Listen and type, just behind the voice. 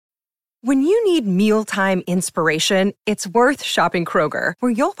When you need mealtime inspiration, it's worth shopping Kroger,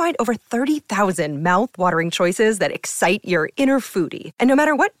 where you'll find over 30,000 mouth-watering choices that excite your inner foodie. And no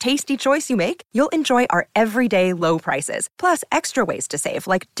matter what tasty choice you make, you'll enjoy our everyday low prices, plus extra ways to save,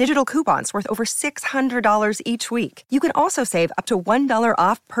 like digital coupons worth over $600 each week. You can also save up to $1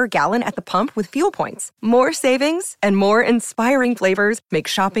 off per gallon at the pump with fuel points. More savings and more inspiring flavors make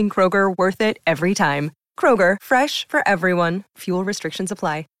shopping Kroger worth it every time. Kroger, fresh for everyone. Fuel restrictions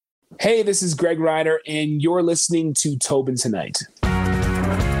apply. Hey, this is Greg Reiner, and you're listening to Tobin Tonight.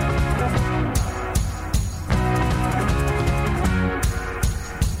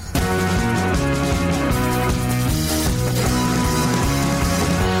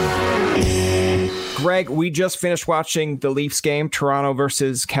 Greg, we just finished watching the Leafs game, Toronto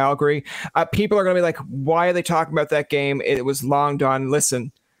versus Calgary. People are going to be like, why are they talking about that game? It was long done.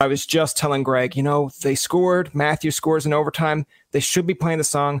 Listen, I was just telling Greg, they scored. Matthew scores in overtime. They should be playing the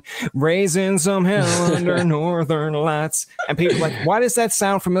song, Raising Some Hell Under Northern Lights. And people are like, why does that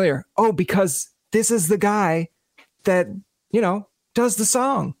sound familiar? Oh, because this is the guy that, does the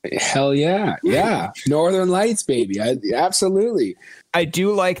song. Hell yeah. Yeah. Northern Lights, baby. Absolutely. I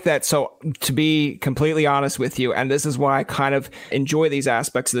do like that. So to be completely honest with you, and this is why I kind of enjoy these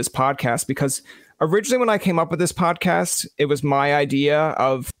aspects of this podcast, because originally when I came up with this podcast, it was my idea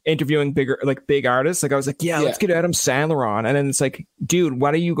of interviewing big artists. Like I was like, let's get Adam Sandler on. And then it's like, dude,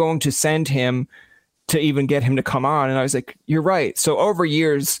 what are you going to send him to even get him to come on? And I was like, you're right. So over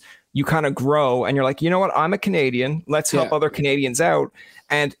years, you kind of grow and you're like, you know what? I'm a Canadian. Let's help other Canadians out.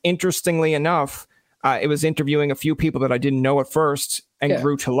 And interestingly enough, it was interviewing a few people that I didn't know at first and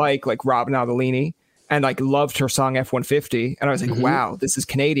grew to like Robin Adolini, and loved her song F-150. And I was like, wow, this is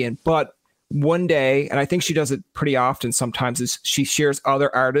Canadian. But one day, and I think she does it pretty often sometimes, is she shares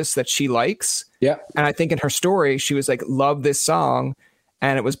other artists that she likes. Yeah. And I think in her story, she was like, love this song.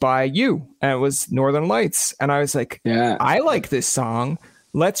 And it was by you. And it was Northern Lights. And I was like, I like this song.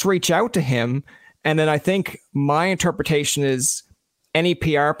 Let's reach out to him. And then I think my interpretation is any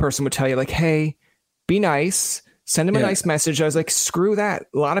PR person would tell you like, hey, be nice. Send him a nice message. I was like, screw that.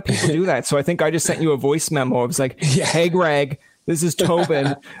 A lot of people do that. So I think I just sent you a voice memo. I was like, hey, Greg, this is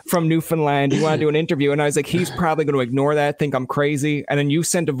Tobin from Newfoundland. You want to do an interview? And I was like, he's probably going to ignore that, think I'm crazy. And then you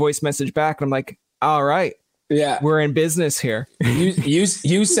sent a voice message back. And I'm like, all right. Yeah, we're in business here. you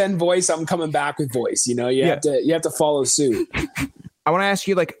send voice. I'm coming back with voice. You have to follow suit. I want to ask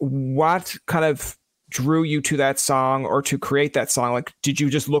you, what kind of drew you to that song or to create that song? Like, did you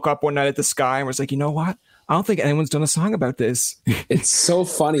just look up one night at the sky and was like, you know what? I don't think anyone's done a song about this. It's so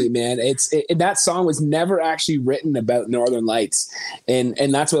funny, man. That song was never actually written about Northern Lights. And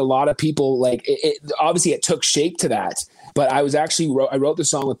that's what a lot of people like. Obviously it took shape to that, but I wrote the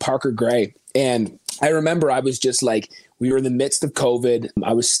song with Parker Gray. And I remember I was just like, we were in the midst of COVID.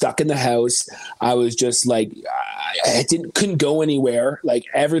 I was stuck in the house. I was just like, I couldn't go anywhere. Like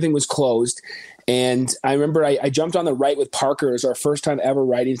everything was closed. And I remember I jumped on the write with Parker. It was our first time ever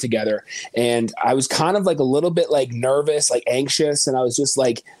writing together. And I was kind of like a little bit like nervous, like anxious. And I was just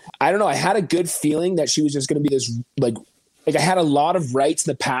like, I don't know. I had a good feeling that she was just going to be this like I had a lot of writes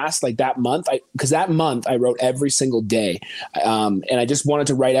in the past, like that month, because that month I wrote every single day. And I just wanted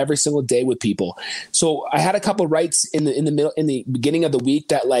to write every single day with people. So I had a couple of writes in the beginning of the week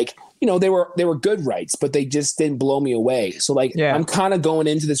that they were good writes, but they just didn't blow me away. So I'm kind of going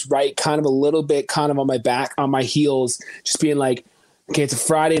into this write kind of a little bit kind of on my back, on my heels, just being like, okay, it's a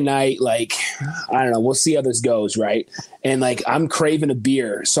Friday night. Like, I don't know, we'll see how this goes. Right. And I'm craving a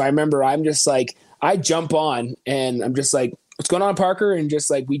beer. So I remember I'm just like, I jump on and I'm just like, what's going on, Parker? And just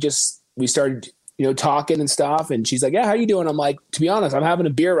like, we started, talking and stuff. And she's like, yeah, how you doing? I'm like, to be honest, I'm having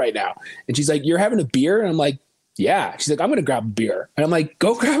a beer right now. And she's like, you're having a beer? And I'm like, yeah. She's like, I'm going to grab a beer. And I'm like,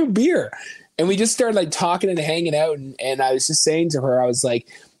 go grab a beer. And we just started talking and hanging out. And I was just saying to her, I was like,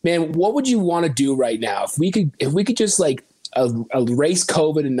 man, what would you want to do right now? If we could just erase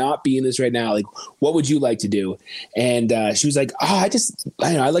COVID and not be in this right now, what would you like to do? And she was like, I'd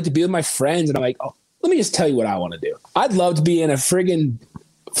like to be with my friends. And I'm like, let me just tell you what I want to do. I'd love to be in a friggin'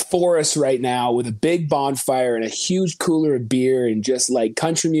 forest right now with a big bonfire and a huge cooler of beer and just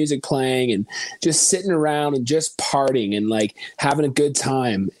country music playing and just sitting around and just partying and having a good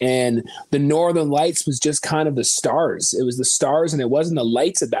time. And the Northern Lights was just kind of the stars. It was the stars, and it wasn't the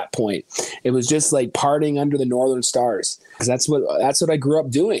lights at that point. It was just partying under the northern stars. Because that's what I grew up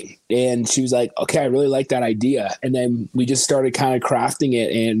doing. And she was like, okay, I really like that idea. And then we just started kind of crafting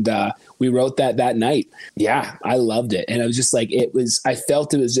it, and we wrote that night. Yeah, I loved it. And I was just I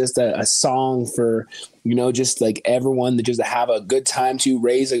felt it was just a song for, just like everyone to just have a good time to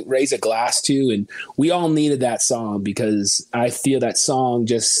raise a glass to. And we all needed that song, because I feel that song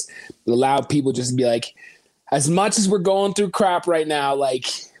just allowed people just to be like, as much as we're going through crap right now, like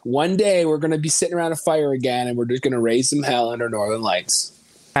one day we're going to be sitting around a fire again, and we're just going to raise some hell under Northern Lights.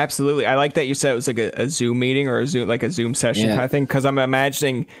 Absolutely. I like that you said it was like a Zoom meeting or a Zoom session kind of thing, because I'm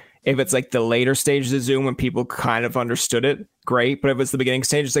imagining if it's like the later stages of Zoom when people kind of understood it, great. But if it's the beginning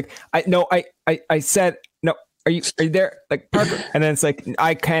stage, it's like, I said, no, are you there? Like, Parker. And then it's like,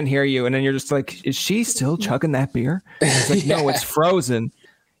 I can't hear you. And then you're just like, is she still chugging that beer? It's like, no, it's frozen.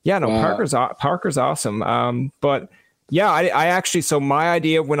 Yeah, no, wow. Parker's awesome. But yeah, I actually, so my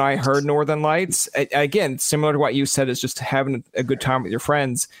idea when I heard Northern Lights, again, similar to what you said, is just having a good time with your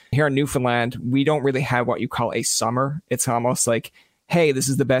friends. Here in Newfoundland, we don't really have what you call a summer. It's almost like, hey, this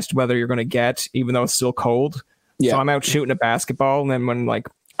is the best weather you're going to get, even though it's still cold. Yeah. So I'm out shooting a basketball. And then when like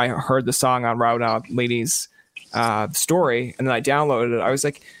I heard the song on Route Lady's story, and then I downloaded it, I was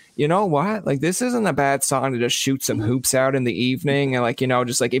like, you know what? Like, this isn't a bad song to just shoot some hoops out in the evening. And like,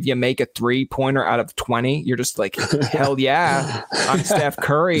 just like if you make a 3-pointer out of 20, you're just like, hell yeah, I'm Steph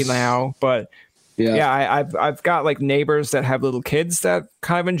Curry now. But yeah, I've got like neighbors that have little kids that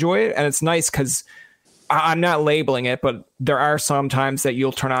kind of enjoy it. And it's nice because I'm not labeling it, but there are some times that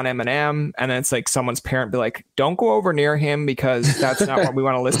you'll turn on Eminem and then it's like someone's parent be like, don't go over near him because that's not what we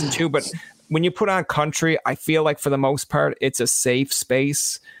want to listen to. But when you put on country, I feel like for the most part, it's a safe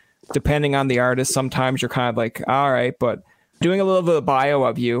space. Depending on the artist, sometimes you're kind of like, all right, but doing a little bit of bio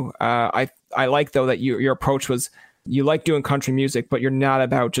of you, I like though that your approach was you like doing country music, but you're not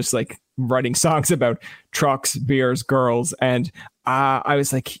about just like writing songs about trucks, beers, girls. And I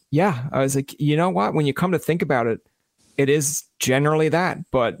was like, you know what? When you come to think about it, it is generally that,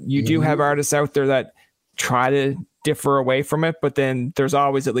 but you do have artists out there that try to differ away from it. But then there's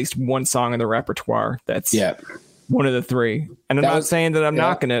always at least one song in the repertoire that's one of the three. And I'm not saying that I'm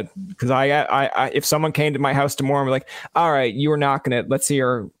knocking it, because I if someone came to my house tomorrow and were like, all right, you were knocking it, let's see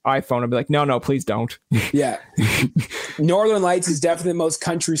your iPhone, I'd be like, no, please don't. Yeah. Northern Lights is definitely the most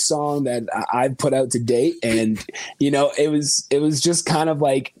country song that I've put out to date. And, it was just kind of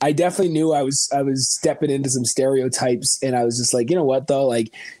like, I definitely knew I was stepping into some stereotypes, and I was just like, you know what though?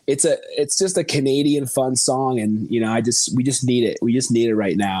 Like it's just a Canadian fun song. And, we just need it. We just need it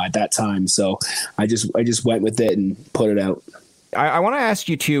right now at that time. So I just went with it and put it out. I want to ask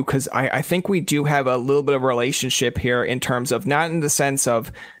you too, because I think we do have a little bit of a relationship here in terms of not in the sense of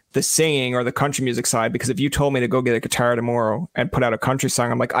the singing or the country music side, because if you told me to go get a guitar tomorrow and put out a country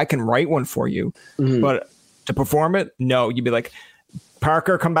song, I'm like, I can write one for you. But to perform it, no, you'd be like,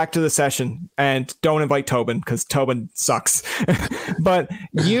 Parker, come back to the session and don't invite Tobin because Tobin sucks. But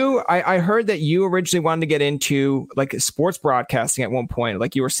I heard that you originally wanted to get into like sports broadcasting at one point.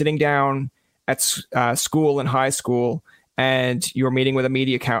 Like you were sitting down at school in high school, and you were meeting with a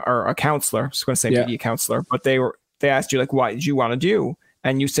media counselor. I was going to say media counselor, but they asked you like, what did you want to do?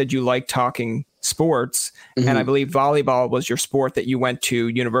 And you said you like talking sports. And I believe volleyball was your sport that you went to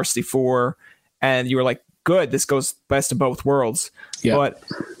university for. And you were like, good, this goes best of both worlds. Yeah. But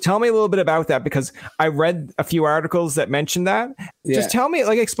tell me a little bit about that, because I read a few articles that mentioned that. Yeah. Just tell me,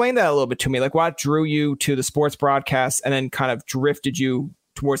 like, explain that a little bit to me. Like, what drew you to the sports broadcast and then kind of drifted you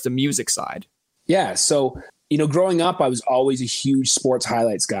towards the music side? Yeah. So, growing up, I was always a huge sports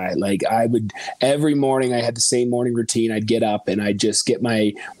highlights guy. Like every morning I had the same morning routine. I'd get up and I'd just get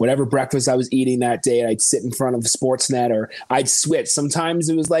my whatever breakfast I was eating that day. And I'd sit in front of Sportsnet, or I'd switch. Sometimes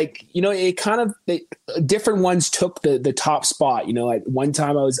it was like, different ones took the top spot. At one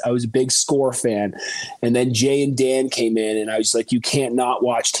time I was a big Score fan, and then Jay and Dan came in, and I was like, you can't not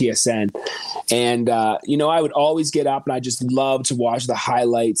watch TSN. And, I would always get up and I just loved to watch the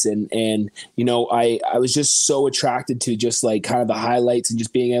highlights. And I was just so attracted to just like kind of the highlights and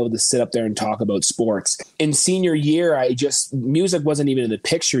just being able to sit up there and talk about sports. In senior year, music wasn't even in the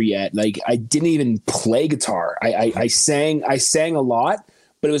picture yet. Like I didn't even play guitar. I sang a lot,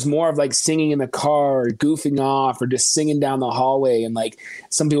 but it was more of like singing in the car or goofing off or just singing down the hallway. And like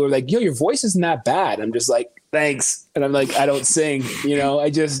some people were like, yo, your voice isn't that bad. I'm just like, thanks. And I'm like, I don't sing, I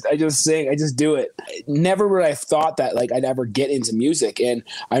just sing. I just do it. Never would I have thought that like I'd ever get into music. And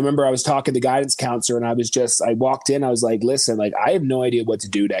I remember I was talking to the guidance counselor, and I walked in, I was like, listen, like, I have no idea what to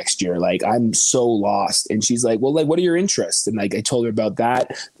do next year. Like, I'm so lost. And she's like, well, like, what are your interests? And like, I told her about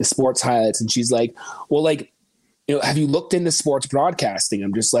that, the sports highlights. And she's like, well, like, have you looked into sports broadcasting?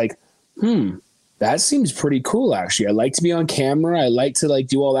 I'm just like, that seems pretty cool, actually. I like to be on camera. I like to like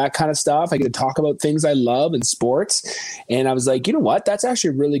do all that kind of stuff. I get to talk about things I love in sports. And I was like, you know what? That's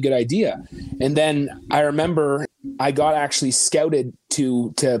actually a really good idea. And then I remember I got actually scouted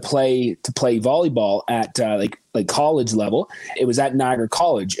to play volleyball at like college level. It was at Niagara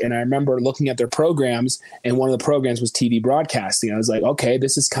College, and I remember looking at their programs, and one of the programs was TV broadcasting. I was like, okay,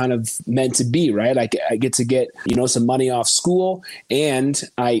 this is kind of meant to be, right? I get to get some money off school, and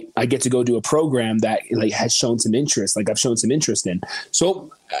I get to go to a program that like has shown some interest, like I've shown some interest in.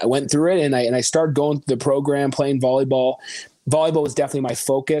 So I went through it, and I started going through the program, playing volleyball. Volleyball was definitely my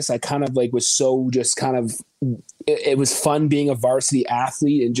focus. I kind of like was so just kind of, it was fun being a varsity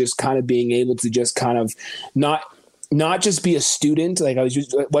athlete and just kind of being able to just kind of not just be a student. Like I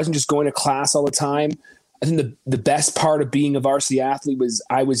wasn't just going to class all the time. I think the best part of being a varsity athlete was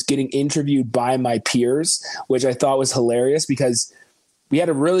I was getting interviewed by my peers, which I thought was hilarious because we had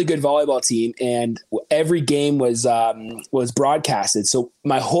a really good volleyball team, and every game was broadcasted. So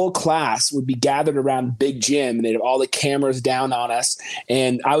my whole class would be gathered around the big gym, and they'd have all the cameras down on us.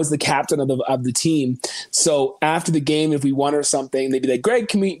 And I was the captain of the team. So after the game, if we won or something, they'd be like, "Greg,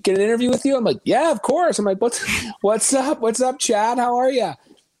 can we get an interview with you?" I'm like, "Yeah, of course." I'm like, "What's up? What's up, Chad? How are you?"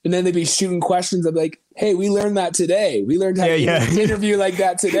 And then they'd be shooting questions. I'm like, "Hey, we learned that today. We learned how to interview like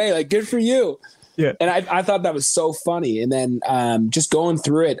that today. Like, good for you." Yeah. And I thought that was so funny. And then just going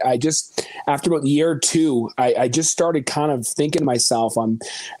through it, after about year 2, I just started kind of thinking to myself,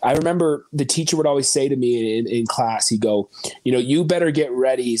 I remember the teacher would always say to me in class, he'd go, you better get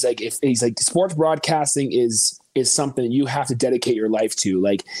ready. He's like, sports broadcasting is something you have to dedicate your life to.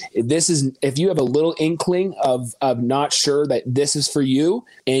 Like if you have a little inkling of not sure that this is for you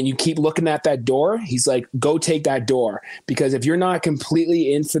and you keep looking at that door, he's like, go take that door. Because if you're not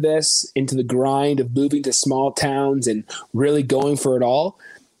completely in for this, into the grind of moving to small towns and really going for it all,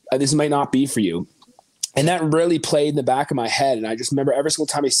 this might not be for you. And that really played in the back of my head. And I just remember every single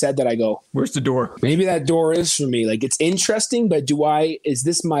time he said that, I go, where's the door? Maybe that door is for me. Like, it's interesting, but is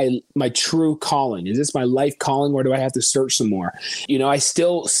this my true calling? Is this my life calling, or do I have to search some more? I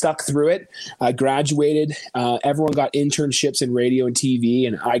still stuck through it. I graduated. Everyone got internships in radio and TV.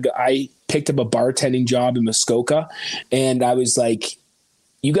 And I picked up a bartending job in Muskoka. And I was like,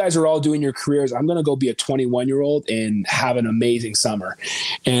 you guys are all doing your careers. I'm going to go be a 21-year-old and have an amazing summer.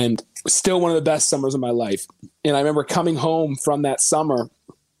 And still one of the best summers of my life. And I remember coming home from that summer,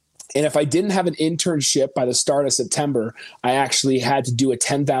 and if I didn't have an internship by the start of September, I actually had to do a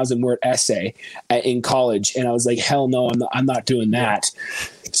 10,000-word essay in college. And I was like, hell no, I'm not doing that.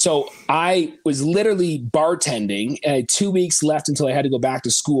 So I was literally bartending, and I had 2 weeks left until I had to go back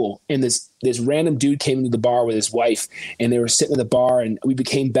to school. And this random dude came into the bar with his wife, and they were sitting at the bar, and we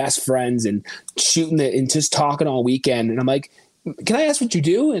became best friends and shooting it and just talking all weekend. And I'm like, can I ask what you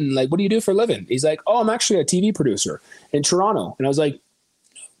do? And like, what do you do for a living? He's like, oh, I'm actually a TV producer in Toronto. And I was like,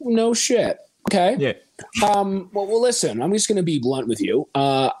 no shit. Okay. Yeah. Well, listen, I'm just going to be blunt with you.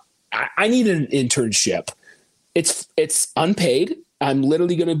 I need an internship. It's unpaid. I'm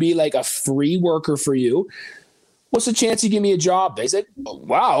literally going to be like a free worker for you. What's the chance you give me a job? They said, oh,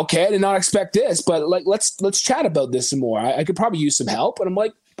 wow, okay, I did not expect this, but like, let's chat about this some more. I could probably use some help. And I'm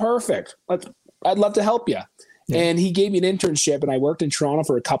like, perfect. I'd love to help you. Yeah. And he gave me an internship, and I worked in Toronto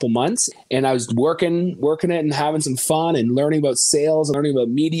for a couple months, and I was working it and having some fun and learning about sales and learning about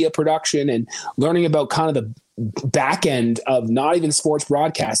media production and learning about kind of the back end of not even sports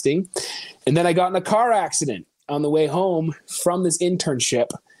broadcasting. And then I got in a car accident on the way home from this internship.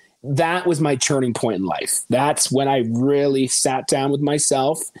 That was my turning point in life. That's when I really sat down with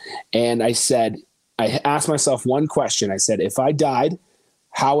myself, and I asked myself one question. I said, if I died,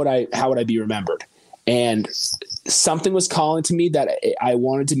 how would I be remembered? And something was calling to me that I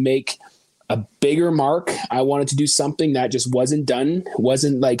wanted to make a bigger mark. I wanted to do something that just wasn't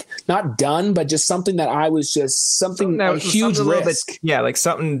like not done, but just something that I was just something a huge risk. Like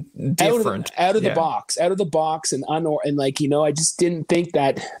something different, out of the box, and like, I just didn't think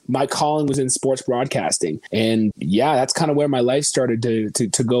that my calling was in sports broadcasting. And that's kind of where my life started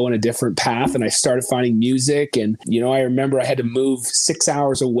to go in a different path. And I started finding music, and, I remember I had to move 6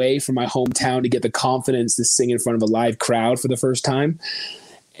 hours away from my hometown to get the confidence to sing in front of a live crowd for the first time.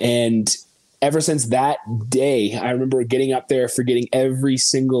 And ever since that day, I remember getting up there, forgetting every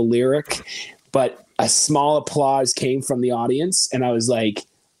single lyric, but a small applause came from the audience. And I was like,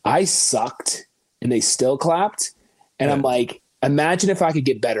 I sucked, and they still clapped. And I'm like, imagine if I could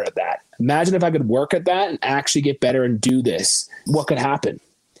get better at that. Imagine if I could work at that and actually get better and do this. What could happen?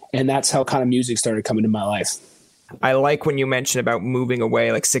 And that's how kind of music started coming to my life. I like when you mention about moving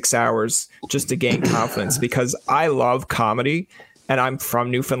away like 6 hours just to gain confidence, because I love comedy. And I'm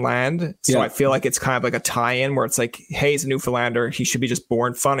from Newfoundland, so I feel like it's kind of like a tie-in where it's like, hey, he's a Newfoundlander, he should be just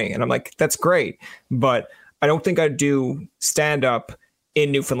born funny. And I'm like, that's great. But I don't think I'd do stand-up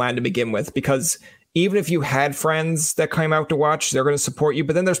in Newfoundland to begin with, because even if you had friends that came out to watch, they're going to support you.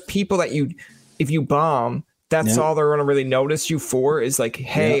 But then there's people that if you bomb, that's all they're going to really notice you for is like,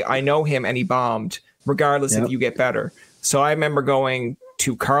 hey, I know him and he bombed, regardless if you get better. So I remember going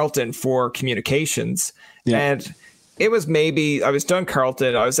to Carleton for communications and it was I was done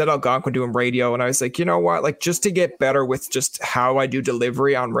Carleton. I was at Algonquin doing radio and I was like, you know what? Like just to get better with just how I do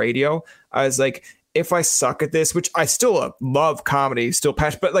delivery on radio, I was like, if I suck at this, which I still love comedy, still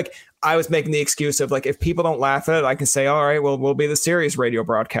passionate, but like I was making the excuse of like, if people don't laugh at it, I can say, all right, well, we'll be the serious radio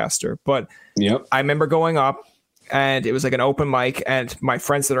broadcaster. But I remember going up and it was like an open mic and my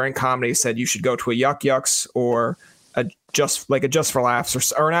friends that are in comedy said, you should go to a Yuck Yucks or a Just for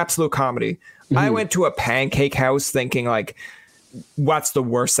Laughs or an Absolute Comedy. I went to a pancake house thinking like, what's the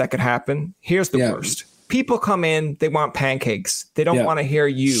worst that could happen? Here's the worst. People come in, they want pancakes. They don't want to hear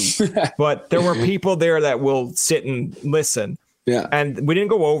you. But there were people there that will sit and listen. Yeah. And we didn't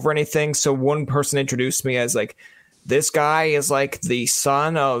go over anything. So one person introduced me as like, this guy is like the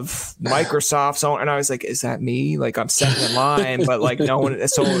son of Microsoft's own. And I was like, is that me? Like I'm second in line, but like no one.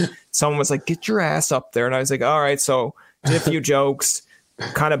 So someone was like, get your ass up there. And I was like, all right. So did a few jokes,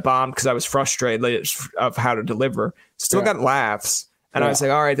 kind of bombed because I was frustrated of how to deliver. Still got laughs. And I was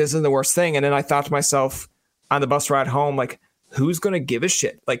like, all right, this isn't the worst thing. And then I thought to myself on the bus ride home, like, who's going to give a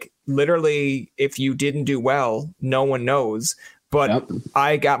shit? Like literally, if you didn't do well, no one knows. But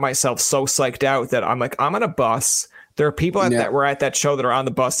I got myself so psyched out that I'm like, I'm on a bus. There are people that were at that show that are on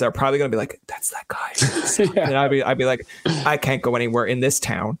the bus that are probably going to be like, that's that guy. And I'd be like, I can't go anywhere in this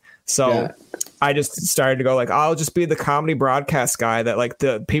town. So I just started to go like, I'll just be the comedy broadcast guy that like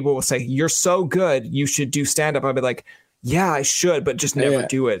the people will say, you're so good, you should do stand up. I'd be like, yeah, I should, but just never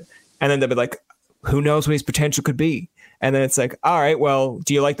do it. And then they'll be like, who knows what his potential could be? And then it's like, all right, well,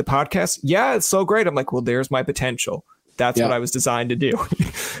 do you like the podcast? Yeah, it's so great. I'm like, well, there's my potential. That's what I was designed to do.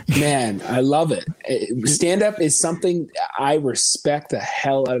 Man, I love it. Stand-up is something I respect the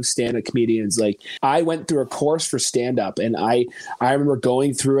hell out of stand-up comedians. Like I went through a course for stand-up and I remember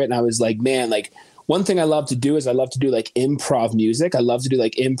going through it and I was like, man, like one thing I love to do is I love to do like improv music. I love to do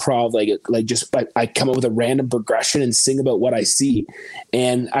like improv, like just I come up with a random progression and sing about what I see.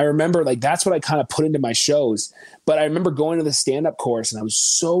 And I remember like that's what I kind of put into my shows. But I remember going to the stand-up course and I was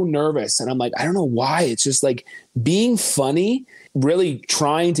so nervous. And I'm like, I don't know why. It's just like being funny, really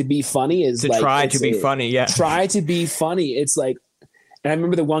trying to be funny is like try to be funny. Yeah. Try to be funny. It's like, and I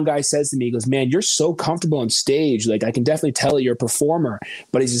remember the one guy says to me, he goes, man, you're so comfortable on stage. Like, I can definitely tell you're a performer.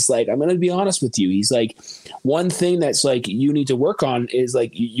 But he's just like, I'm going to be honest with you. He's like, one thing that's like, you need to work on is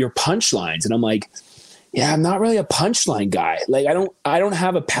like your punchlines. And I'm like, yeah, I'm not really a punchline guy. Like, I don't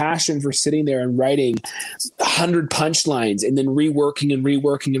have a passion for sitting there and writing 100 punchlines and then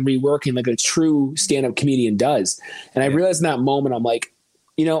reworking like a true stand-up comedian does. And I realized in that moment, I'm like,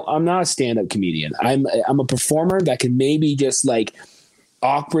 you know, I'm not a stand-up comedian. I'm a performer that can maybe just like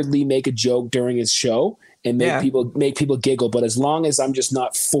awkwardly make a joke during his show and make people giggle. But as long as I'm just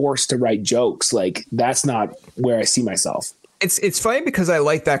not forced to write jokes, like that's not where I see myself. It's funny because I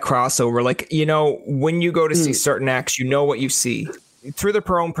like that crossover. Like, you know, when you go to see certain acts, you know what you see through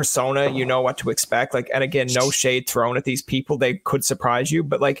their own persona, you know what to expect. Like, and again, no shade thrown at these people. They could surprise you.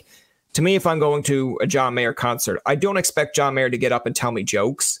 But like, to me, if I'm going to a John Mayer concert, I don't expect John Mayer to get up and tell me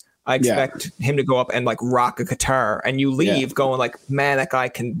jokes. I expect him to go up and like rock a guitar and you leave going like, man, that guy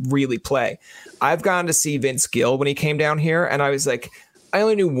can really play. I've gone to see Vince Gill when he came down here and I was like, I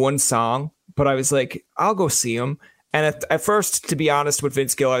only knew one song, but I was like, I'll go see him. And at first, to be honest with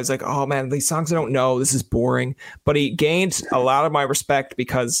Vince Gill, I was like, oh man, these songs I don't know. This is boring. But he gained a lot of my respect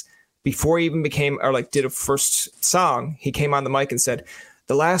because before he even did a first song, he came on the mic and said,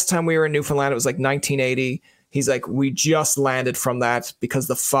 the last time we were in Newfoundland, it was like 1980. He's like, we just landed from that because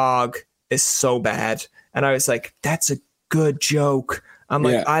the fog is so bad. And I was like, that's a good joke. I'm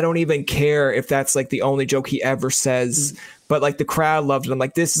like, I don't even care if that's like the only joke he ever says. But like the crowd loved it. I'm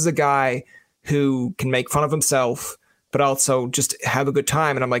like, this is a guy who can make fun of himself, but also just have a good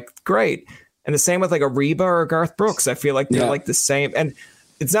time. And I'm like, great. And the same with like a Reba or Garth Brooks. I feel like they're like the same. And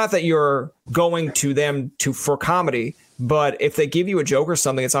it's not that you're going to them for comedy, but if they give you a joke or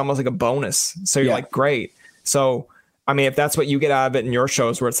something, it's almost like a bonus. So you're like, great. So, I mean, if that's what you get out of it in your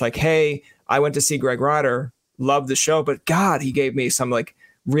shows where it's like, hey, I went to see Greg Ryder, loved the show, but God, he gave me some like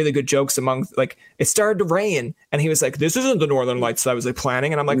really good jokes among like, it started to rain and he was like, this isn't the Northern Lights that I was like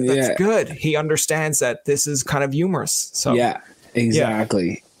planning. And I'm like, that's good. He understands that this is kind of humorous. So yeah,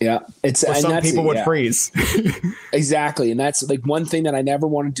 exactly. Yeah. Or some people would freeze. Exactly. And that's like one thing that I never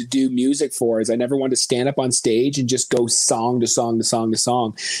wanted to do music for is I never wanted to stand up on stage and just go song to song to song to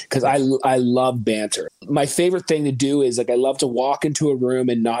song. Cause I love banter. My favorite thing to do is like, I love to walk into a room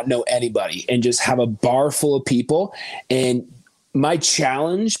and not know anybody and just have a bar full of people. And my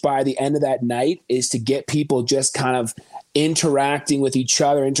challenge by the end of that night is to get people just kind of interacting with each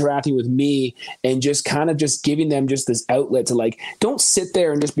other, interacting with me, and just kind of just giving them just this outlet to like, don't sit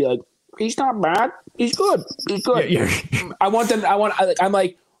there and just be like, he's not bad. He's good. He's good. Yeah. I'm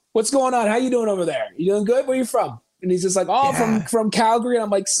like, what's going on? How you doing over there? You doing good? Where you from? And he's just like, from Calgary. And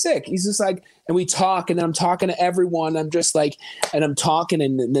I'm like, sick. He's just like, and we talk, and then I'm talking to everyone. I'm just like, and I'm talking.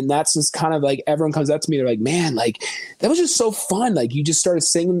 And then that's just kind of like, everyone comes up to me. They're like, man, like, that was just so fun. Like, you just started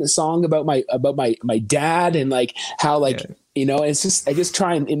singing the song about my dad and like how, like, you know, it's just, I just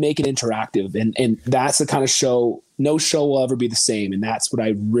try and make it interactive. And that's the kind of show, no show will ever be the same. And that's what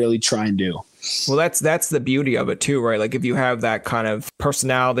I really try and do. Well, that's the beauty of it too, right? Like if you have that kind of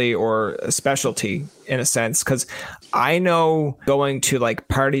personality or a specialty in a sense, because I know going to like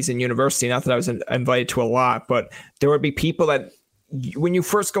parties in university, not that I was invited to a lot, but there would be people that when you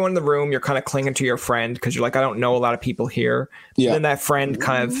first go in the room, you're kind of clinging to your friend because you're like, I don't know a lot of people here. Yeah. Then that friend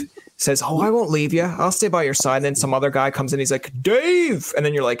kind of says, oh, I won't leave you. I'll stay by your side. And then some other guy comes in. He's like, Dave. And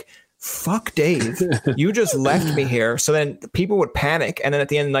then you're like, fuck Dave. You just left me here. So then people would panic. And then at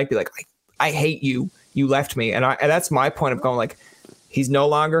the end of the night, be like, I hate you. You left me. And that's my point of going like, he's no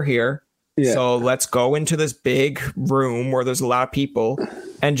longer here. Yeah. So let's go into this big room where there's a lot of people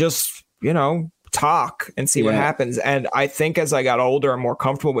and just, you know, talk and see what happens. And I think as I got older and more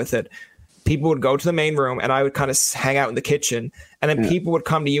comfortable with it, people would go to the main room and I would kind of hang out in the kitchen. And then people would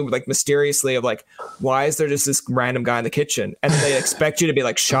come to you like mysteriously of like, why is there just this random guy in the kitchen? And they expect you to be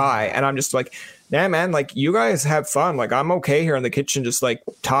like shy. And I'm just like, yeah, man, like you guys have fun. Like I'm okay here in the kitchen, just like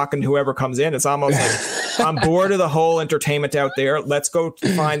talking to whoever comes in. It's almost like I'm bored of the whole entertainment out there. Let's go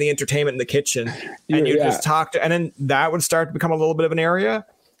find the entertainment in the kittion. And you just talk to, and then that would start to become a little bit of an area.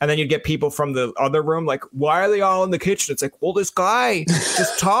 And then you'd get people from the other room, like, why are they all in the kitchen? It's like, well, this guy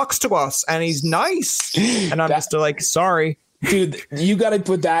just talks to us and he's nice. And I'm just like, sorry. Dude, you got to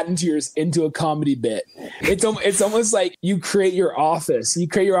put that into a comedy bit. It's almost like you create your office. You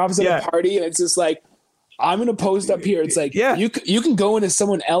create your office at a party, and it's just like, I'm going to post up here. It's like, you can go into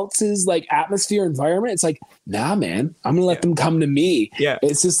someone else's like atmosphere environment. It's like, nah, man, I'm going to let them come to me. Yeah.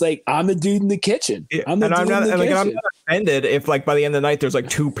 It's just like, I'm the dude in the kitchen. I'm not offended if like by the end of the night, there's like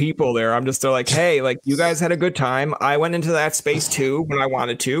two people there. I'm just like, hey, like you guys had a good time. I went into that space too when I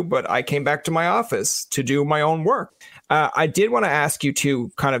wanted to, but I came back to my office to do my own work. I did want to ask you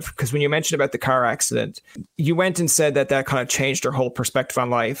too, kind of, because when you mentioned about the car accident, you went and said that kind of changed your whole perspective on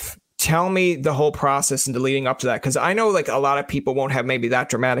life. Tell me the whole process and leading up to that, because I know like a lot of people won't have maybe that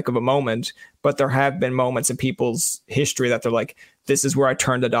dramatic of a moment, but there have been moments in people's history that they're like, this is where I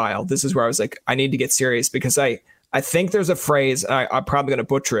turned the dial. This is where I was like, I need to get serious, because I think there's a phrase, I'm probably going to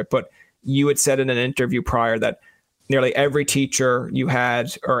butcher it, but you had said in an interview prior that nearly every teacher you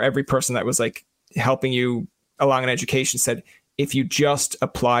had or every person that was like helping you along in education said, if you just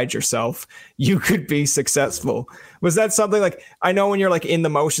applied yourself, you could be successful. Was that something like, I know when you're like in the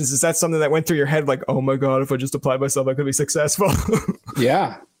motions, is that something that went through your head? Like, oh my God, if I just applied myself, I could be successful.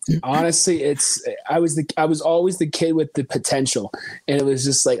 Yeah. Honestly, I was always the kid with the potential. And it was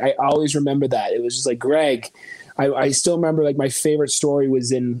just like, I always remember that. It was just like, Greg, I still remember like my favorite story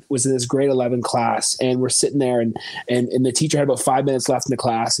was in this grade 11 class, and we're sitting there and the teacher had about 5 minutes left in the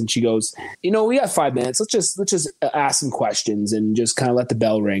class, and she goes, you know, we got 5 minutes. Let's just ask some questions and just kind of let the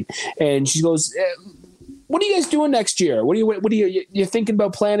bell ring. And she goes, what are you guys doing next year? What are you thinking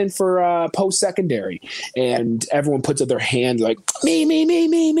about planning for post-secondary? And everyone puts up their hand like,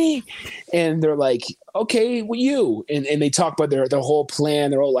 me. And they're like, okay, well, you. And they talk about their whole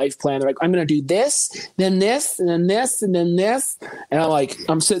plan, their whole life plan. They're like, I'm going to do this, then this, and then this, and then this. And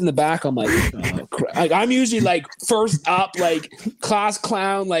I'm sitting in the back. I'm like, oh, like I'm usually like first up, like class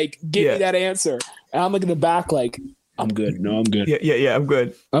clown, like give me that answer. And I'm looking in the back like, I'm good. No, I'm good. Yeah. I'm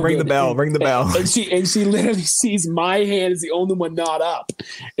good. Ring the bell. And she literally sees my hand is the only one not up.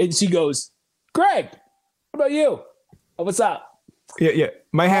 And she goes, Greg, what about you? Oh, what's up? Yeah.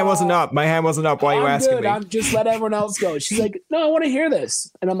 My hand wasn't up. Why are you asking me? I'm just let everyone else go. She's like, no, I want to hear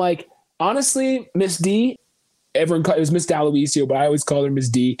this. And I'm like, honestly, Miss D, it was Miss D'Aloisio, but I always called her Miss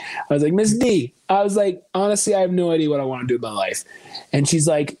D. I was like, Miss D. I was like, honestly, I have no idea what I want to do with my life. And she's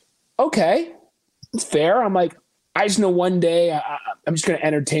like, okay, it's fair. I'm like, I just know one day I'm just going to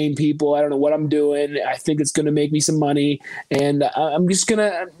entertain people. I don't know what I'm doing. I think it's going to make me some money, and I'm just going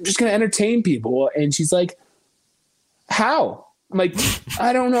to entertain people. And she's like, how? I'm like,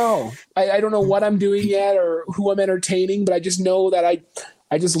 I don't know. I don't know what I'm doing yet or who I'm entertaining, but I just know that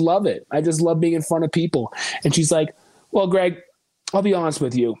I just love it. I just love being in front of people. And she's like, well, Greg, I'll be honest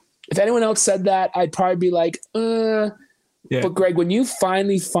with you. If anyone else said that, I'd probably be like, But Greg, when you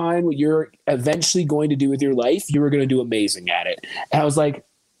finally find what you're eventually going to do with your life, you are going to do amazing at it. And I was like,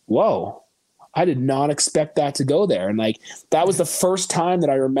 whoa, I did not expect that to go there. And like, that was the first time that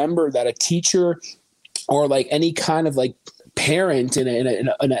I remember that a teacher or like any kind of like parent and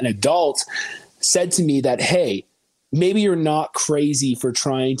an adult said to me that, hey, maybe you're not crazy for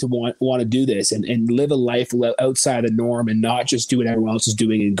trying to want to do this and live a life outside the norm and not just do what everyone else is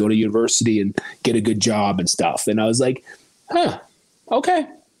doing and go to university and get a good job and stuff. And I was like, okay.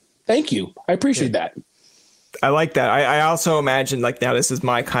 Thank you. I appreciate that. I like that. I also imagine like now this is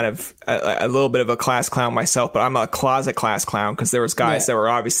my kind of a little bit of a class clown myself, but I'm a closet class clown because there was guys that were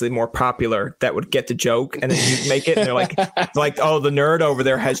obviously more popular that would get the joke and then you make it and they're like, oh, the nerd over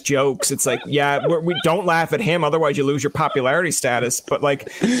there has jokes. It's like, yeah, we don't laugh at him. Otherwise you lose your popularity status. But like,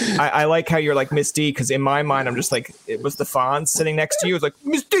 I like how you're like Miss D because in my mind, I'm just like, it was the Fonz sitting next to you. It's like,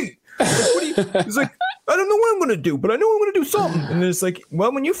 Miss D. He's like, I don't know what I'm going to do, but I know I'm going to do something. And it's like,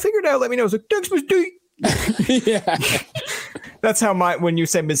 well, when you figure it out, let me know. It's like, thanks, Miss D. Yeah. That's how when you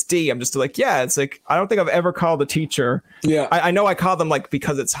say Miss D, I'm just like, yeah, it's like, I don't think I've ever called a teacher. Yeah. I know I call them like,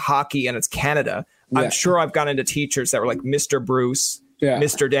 because it's hockey and it's Canada. Yeah. I'm sure I've gone into teachers that were like Mr. Bruce,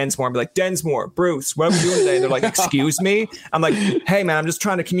 Mr. Densmore, and be like, Densmore, Bruce, what are we doing today? They're like, excuse me. I'm like, hey man, I'm just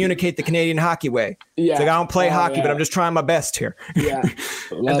trying to communicate the Canadian hockey way. Yeah. It's like, I don't play hockey, but I'm just trying my best here. Yeah.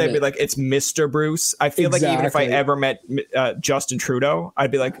 And they'd be like, it's Mr. Bruce. I feel like even if I ever met Justin Trudeau,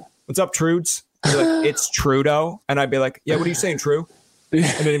 I'd be like, what's up, Trudes? He'd be like, it's Trudeau. And I'd be like, yeah, what are you saying, True? And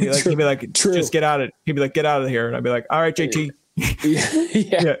then he'd be like, just get out of it. He'd be like, get out of here. And I'd be like, all right, JT.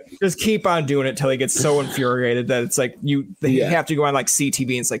 Yeah. Just keep on doing it till he gets so infuriated that it's like you have to go on like CTV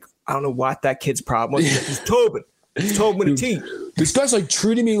and it's like, I don't know what that kid's problem was. It's Tobin. It's Tobin with a T. This guy's like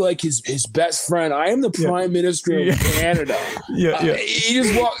treating me like his best friend. I am the Prime Minister of Canada. He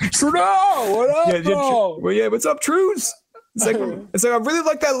just walked, Trudeau, what up, bro? Well, what's up, Trudes? It's like I really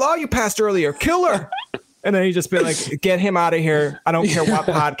like that law you passed earlier. Killer. And then he just be like, get him out of here. I don't care what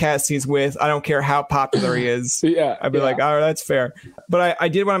podcast he's with. I don't care how popular he is. I'd be like, all right, that's fair. But I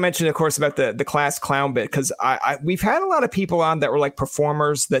did want to mention, of course, about the class clown bit, because we've had a lot of people on that were like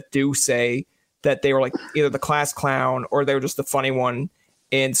performers that do say that they were like either the class clown or they were just the funny one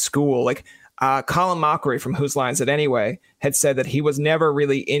in school. Like Colin Mockery from Whose Line Is It Anyway had said that he was never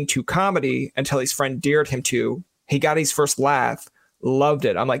really into comedy until his friend dared him to. He got his first laugh, loved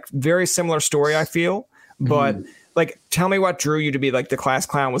it. I'm like, very similar story, I feel. But like, tell me what drew you to be like the class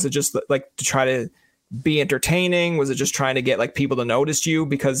clown. Was it just like to try to be entertaining? Was it just trying to get like people to notice you?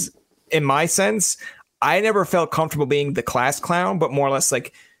 Because in my sense, I never felt comfortable being the class clown, but more or less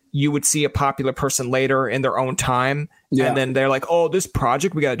like you would see a popular person later in their own time. Yeah. And then they're like, oh, this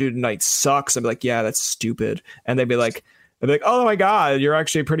project we got to do tonight sucks. I'd be like, yeah, that's stupid. And they'd be like, oh my God, you're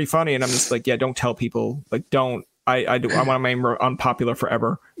actually pretty funny. And I'm just like, yeah, don't tell people, like, don't. I want to remain unpopular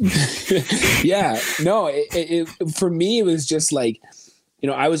forever. Yeah, no, it for me, it was just like, you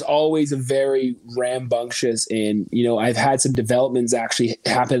know, I was always a very rambunctious, and, you know, I've had some developments actually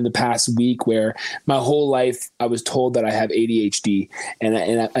happen in the past week where my whole life I was told that I have ADHD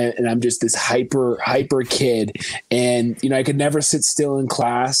and I'm just this hyper kid. And, you know, I could never sit still in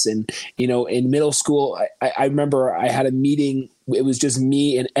class. And, you know, in middle school, I remember I had a meeting. It was just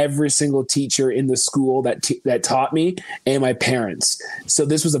me and every single teacher in the school that taught me and my parents. So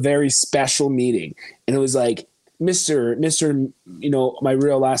this was a very special meeting. And it was like, Mr. You know, my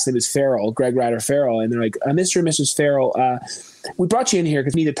real last name is Farrell, Greg Ryder Farrell. And they're like, Mr. and Mrs. Farrell, we brought you in here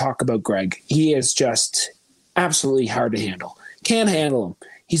because we need to talk about Greg. He is just absolutely hard to handle. Can't handle him.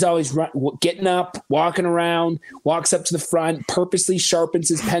 He's always getting up, walking around, walks up to the front, purposely sharpens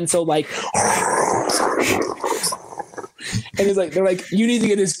his pencil like... And it's like, they're like, you need to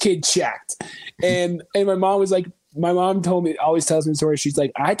get this kid checked. And my mom was like, my mom always tells me stories. She's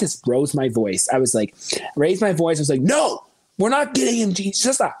like, I just raised my voice. I was like, raised my voice. I was like, no, we're not getting him. He's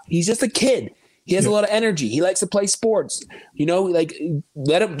just a kid. He has a lot of energy. He likes to play sports, you know, like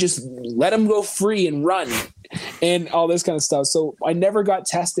let him go free and run and all this kind of stuff. So I never got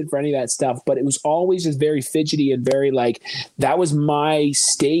tested for any of that stuff, but it was always just very fidgety and very like, that was my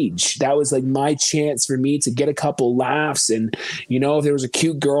stage. That was like my chance for me to get a couple laughs. And, you know, if there was a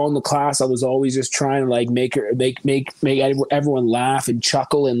cute girl in the class, I was always just trying to like make everyone laugh and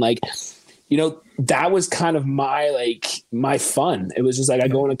chuckle. And like, you know, that was kind of my fun. It was just like, I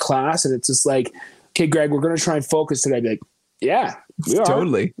go into class and it's just like, okay, Greg, we're going to try and focus today. I'd be like, Yeah, we are.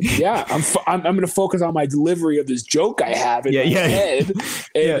 Totally. Yeah, I'm going to focus on my delivery of this joke I have in my head,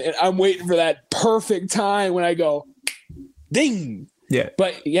 and I'm waiting for that perfect time when I go, ding. Yeah.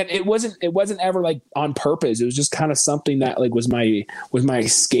 But yet it wasn't ever like on purpose. It was just kind of something that like was my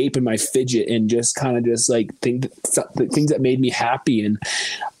escape and my fidget, and just kind of just like things that made me happy. And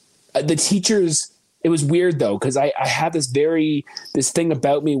the teachers, it was weird though, because I had this thing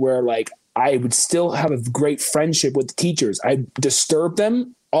about me where like I would still have a great friendship with the teachers. I'd disturb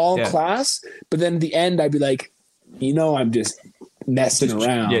them all in class, but then at the end I'd be like, I'm just messing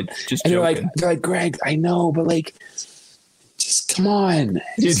around. Yeah, just and they're like, Greg, I know, but like, just come on,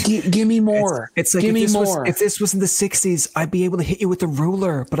 just give me more. It's like, give me more. If this was in the 60s, I'd be able to hit you with a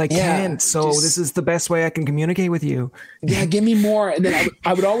ruler, but I can't. So this is the best way I can communicate with you. Yeah, give me more. And then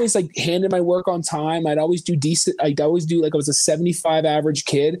I would always like hand in my work on time. I'd always do decent. I'd always do like I was a 75 average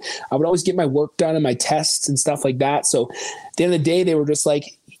kid. I would always get my work done and my tests and stuff like that. So at the end of the day, they were just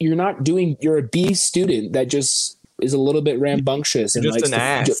like, you're a B student that just is a little bit rambunctious and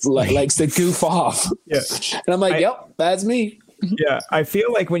likes to goof off. Yeah. And I'm like, yep, that's me. Yeah. I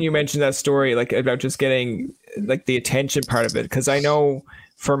feel like when you mentioned that story, like about just getting like the attention part of it, because I know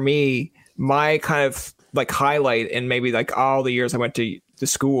for me, my kind of like highlight in maybe like all the years I went to the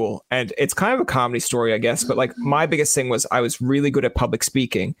school, and it's kind of a comedy story, I guess, but like my biggest thing was I was really good at public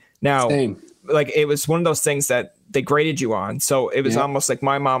speaking. Now, like it was one of those things that they graded you on. So it was almost like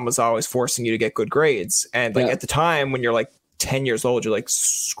my mom was always forcing you to get good grades. And like at the time when you're like 10 years old, you're like,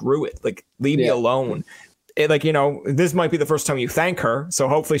 screw it. Like, leave me alone. It, like, this might be the first time you thank her. So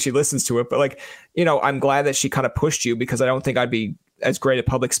hopefully she listens to it. But like, I'm glad that she kind of pushed you, because I don't think I'd be as great a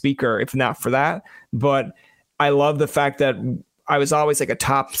public speaker if not for that. But I love the fact that I was always like a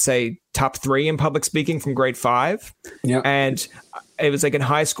top 3 in public speaking from grade 5. Yeah. And it was like in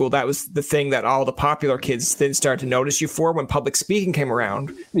high school, that was the thing that all the popular kids then started to notice you for when public speaking came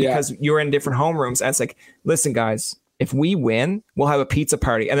around, because you were in different homerooms. And it's like, listen, guys, if we win, we'll have a pizza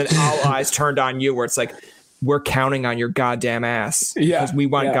party. And then all eyes turned on you, where it's like, we're counting on your goddamn ass because we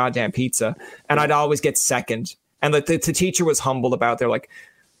want goddamn pizza. And I'd always get second. And the teacher was humbled about it. They're like,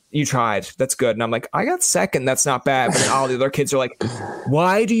 you tried. That's good. And I'm like, I got second. That's not bad. But then all the other kids are like,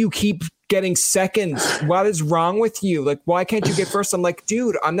 why do you keep getting second? What is wrong with you? Like, why can't you get first? I'm like,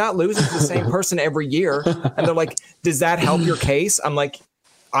 dude, I'm not losing to the same person every year. And they're like, does that help your case? I'm like,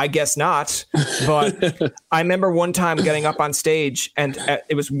 I guess not. But I remember one time getting up on stage, and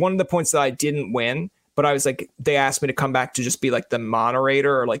it was one of the points that I didn't win, but I was like, they asked me to come back to just be like the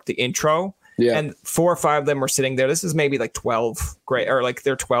moderator or like the intro. Yeah. And 4 or 5 of them were sitting there. This is maybe like 12 grade, or like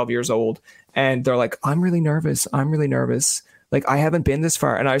they're 12 years old. And they're like, I'm really nervous. Like, I haven't been this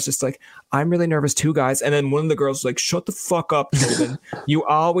far. And I was just like, I'm really nervous too, guys. And then one of the girls was like, shut the fuck up, Tobin. You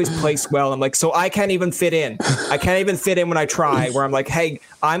always place well. I'm like, so I can't even fit in. I can't even fit in when I try, where I'm like, hey,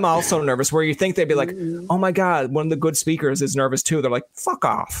 I'm also nervous. Where you think they'd be like, oh my God, one of the good speakers is nervous too. They're like, fuck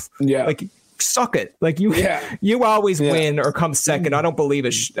off. Yeah. Like, suck it. Like, you always win or come second. I don't believe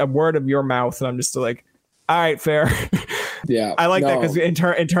a word of your mouth. And I'm just like, all right, fair. Yeah. I like that, because in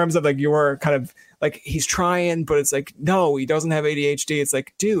terms of like your kind of like, he's trying, but it's like, no, he doesn't have ADHD. It's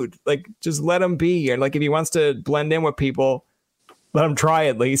like, dude, like, just let him be. And like, if he wants to blend in with people, let him try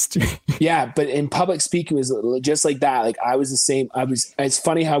at least. Yeah. But in public speaking, it was just like that. Like, I was the same. It's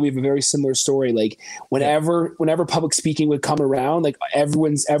funny how we have a very similar story. Like, whenever public speaking would come around, like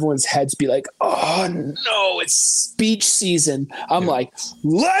everyone's heads be like, oh no, it's speech season. I'm like,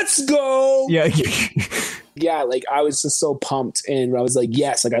 let's go. Yeah. Yeah, like I was just so pumped, and I was like,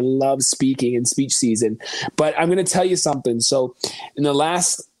 yes, like I love speaking and speech season. But I'm going to tell you something. So in the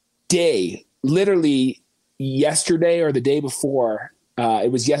last day, literally yesterday or the day before,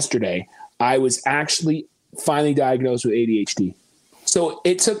 it was yesterday, I was actually finally diagnosed with ADHD. So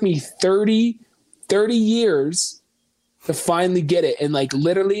it took me 30 years to finally get it. And like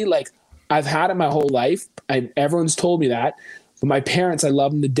literally, like I've had it my whole life. Everyone's told me that. But my parents, I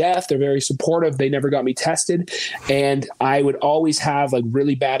love them to death. They're very supportive. They never got me tested. And I would always have like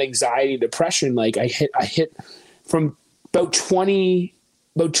really bad anxiety and depression. Like I hit from about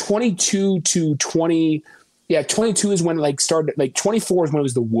 22 to 20. Yeah, 22 is when it like started. Like 24 is when it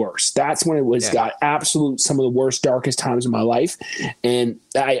was the worst. That's when it was got some of the worst, darkest times of my life. And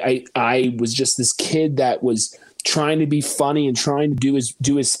I was just this kid that was trying to be funny and trying to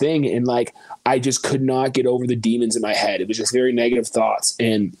do his thing. And like, I just could not get over the demons in my head. It was just very negative thoughts.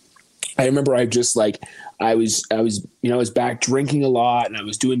 And I remember I was back drinking a lot, and I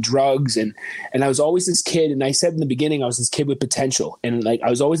was doing drugs, and I was always this kid. And I said in the beginning, I was this kid with potential. And like, I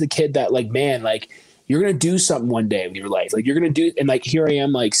was always the kid that like, man, like, you're going to do something one day with your life. Like you're going to do, and like, here I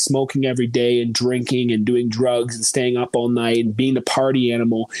am, like smoking every day and drinking and doing drugs and staying up all night and being a party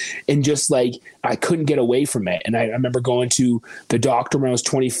animal. And just like, I couldn't get away from it. And I remember going to the doctor when I was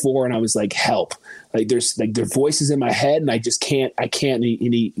 24 and I was like, help. Like there's like their voices in my head and I can't. And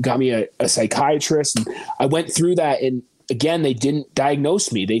he got me a psychiatrist, and I went through that. And again, they didn't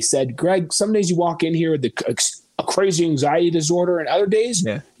diagnose me. They said, Greg, some days you walk in here with a crazy anxiety disorder, and other days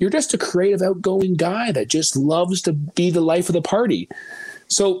you're just a creative, outgoing guy that just loves to be the life of the party.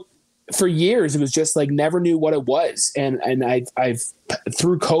 So for years, it was just like, never knew what it was. And I've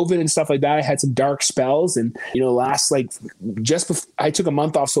through COVID and stuff like that, I had some dark spells. And, last, like, just before I took a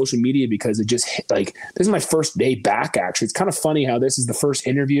month off social media because it just hit, like, this is my first day back, actually. It's kind of funny how this is the first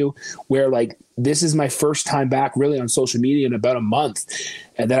interview where, like, this is my first time back really on social media in about a month.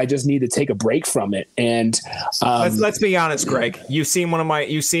 And then I just need to take a break from it. And let's be honest, Greg. You seen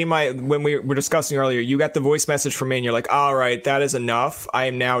my when we were discussing earlier, you got the voice message from me and you're like, all right, that is enough. I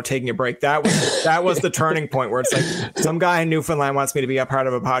am now taking a break. That was the turning point where it's like, some guy in Newfoundland wants me to be a part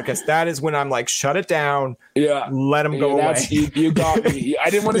of a podcast. That is when I'm like, shut it down. Yeah. Let him go away. You got me.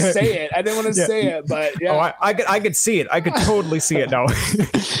 I didn't want to say it. say it, but yeah. Oh, I could see it. I could totally see it now.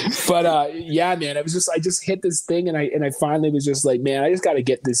 But yeah, man, it was just, I just hit this thing and I finally was just like, man, I just got to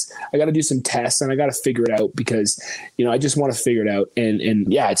get this. I got to do some tests and I got to figure it out because, I just want to figure it out.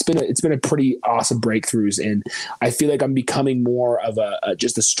 And yeah, it's been a pretty awesome breakthroughs. And I feel like I'm becoming more of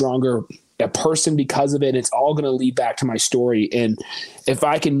just a stronger person because of it. It's all going to lead back to my story. And if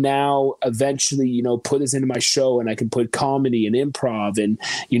I can now eventually, put this into my show and I can put comedy and improv and,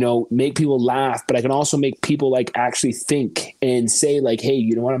 make people laugh, but I can also make people like actually think and say like, hey,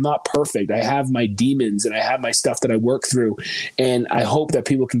 you know what? I'm not perfect. I have my demons and I have my stuff that I work through. And I hope that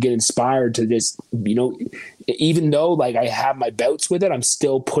people can get inspired to just, even though like I have my bouts with it, I'm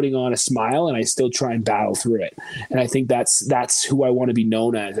still putting on a smile and I still try and battle through it. And I think that's who I want to be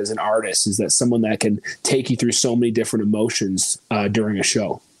known as an artist, is that someone that can take you through so many different emotions during a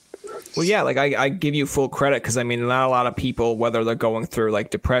show. Well, yeah, like I give you full credit because I mean, not a lot of people, whether they're going through like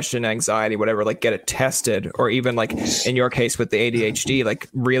depression, anxiety, whatever, like get it tested, or even like in your case with the ADHD, like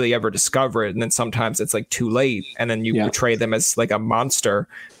really ever discover it. And then sometimes it's like too late. And then you portray them as like a monster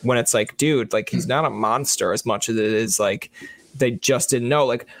when it's like, dude, like he's not a monster as much as it is like they just didn't know.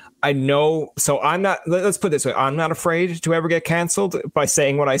 Like, I know, so I'm not, let's put it this way, I'm not afraid to ever get canceled by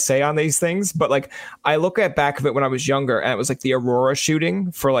saying what I say on these things, but like, I look at back of it when I was younger and it was like the Aurora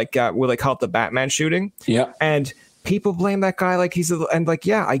shooting for like, what they call it, the Batman shooting. Yeah. And people blame that guy like and like,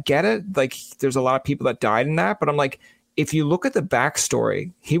 yeah, I get it. Like, there's a lot of people that died in that, but I'm like, if you look at the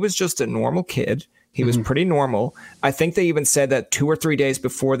backstory, he was just a normal kid. He was pretty normal. I think they even said that 2 or 3 days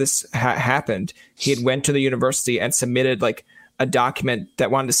before this happened, he had went to the university and submitted like a document that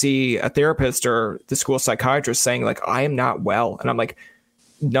wanted to see a therapist or the school psychiatrist saying like, I am not well. And I'm like,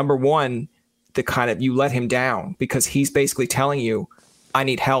 number one, you let him down because he's basically telling you I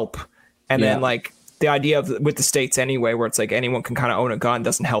need help. And then like the idea of with the states anyway, where it's like anyone can kind of own a gun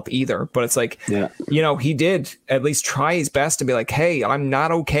doesn't help either. But it's like, he did at least try his best to be like, hey, I'm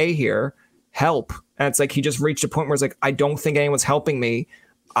not okay here. Help. And it's like, he just reached a point where it's like, I don't think anyone's helping me.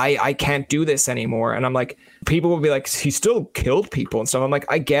 I can't do this anymore. And I'm like, people will be like, he still killed people and stuff. I'm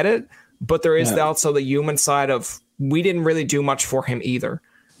like, I get it. But there is also the human side of, we didn't really do much for him either.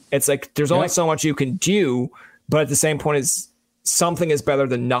 It's like, there's only so much you can do. But at the same point is something is better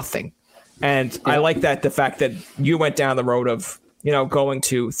than nothing. And I like that, the fact that you went down the road of, going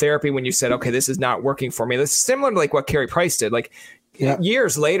to therapy when you said, okay, this is not working for me. This is similar to like what Carey Price did. Like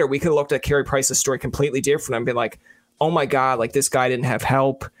years later, we could have looked at Carey Price's story completely different and been like, oh my God, like this guy didn't have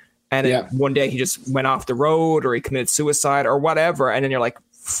help. And then one day he just went off the road or he committed suicide or whatever. And then you're like,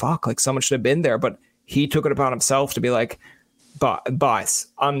 fuck, like someone should have been there. But he took it upon himself to be like, boss,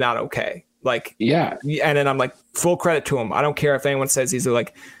 I'm not okay. Like, and then I'm like, full credit to him. I don't care if anyone says he's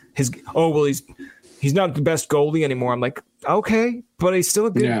like he's not the best goalie anymore. I'm like, okay, but he's still a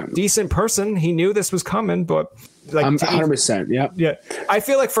good, decent person. He knew this was coming, but like, I'm 100%. Yeah. I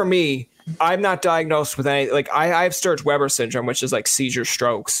feel like for me, I'm not diagnosed with any, like I have Sturge-Weber syndrome, which is like seizure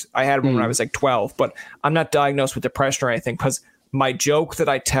strokes. I had one when I was like 12, but I'm not diagnosed with depression or anything because my joke that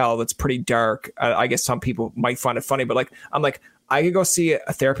I tell that's pretty dark, I guess some people might find it funny, but like, I'm like, I could go see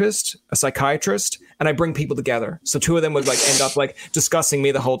a therapist, a psychiatrist, and I bring people together. So 2 of them would like end up like discussing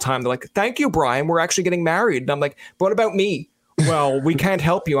me the whole time. They're like, thank you, Brian. We're actually getting married. And I'm like, but what about me? Well, we can't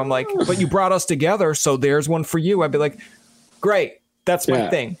help you. I'm like, but you brought us together. So there's one for you. I'd be like, great. That's my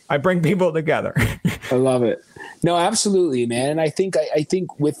thing. I bring people together. I love it. No, absolutely, man. And I think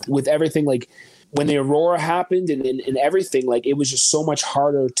with everything, like, when the Aurora happened and everything, like it was just so much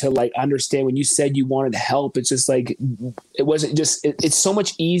harder to like understand when you said you wanted help. It's just like, it wasn't just, it's so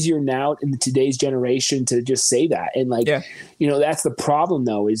much easier now in today's generation to just say that. And like, you know, that's the problem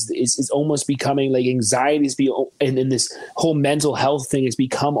though, is almost becoming like anxiety and then this whole mental health thing has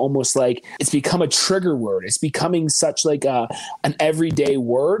become almost like, it's become a trigger word. It's becoming such like an everyday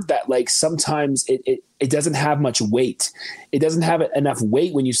word that like sometimes it doesn't have much weight. It doesn't have enough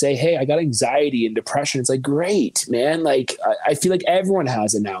weight when you say, hey, I got anxiety and depression. It's like, great, man. Like, I feel like everyone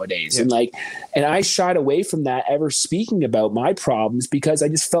has it nowadays. And like, and I shied away from that ever speaking about my problems because I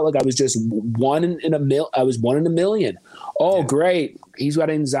just felt like I was just one in a million. Oh, great. He's got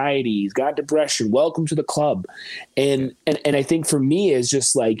anxiety. He's got depression. Welcome to the club. And I think for me is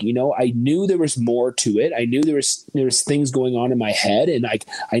just like, you know, I knew there was more to it. I knew there was things going on in my head. And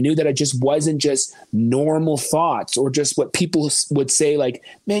I knew that it just wasn't just normal thoughts or just what people would say, like,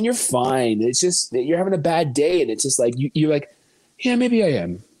 man, you're fine. It's just that you're having a bad day. And it's just like, you're like, yeah, maybe I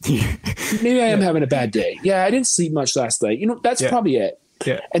am. Maybe I am having a bad day. Yeah, I didn't sleep much last night. You know, that's probably it.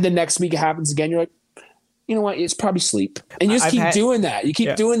 Yeah. And then next week it happens again. You're like, you know what? It's probably sleep. And you just keep doing that. You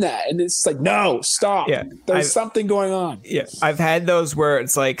keep doing that. And it's like, no, stop. Yeah. There's something going on. Yeah. I've had those where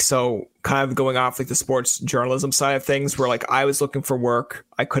it's like, so kind of going off like the sports journalism side of things where like I was looking for work.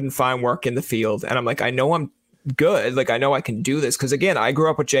 I couldn't find work in the field. And I'm like, I know I'm good. Like, I know I can do this. Cause again, I grew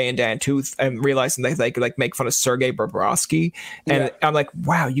up with Jay and Dan Tooth and realizing they could like make fun of Sergei Bobrovsky. And I'm like,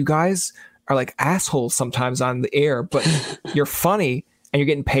 wow, you guys are like assholes sometimes on the air, but you're funny. And you're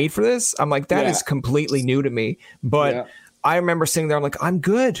getting paid for this? I'm like, that is completely new to me. But I remember sitting there, I'm like, I'm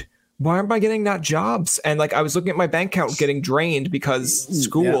good. Why am I getting not jobs? And like, I was looking at my bank account getting drained because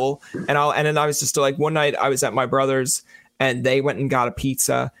school. And then I was just like, one night I was at my brother's and they went and got a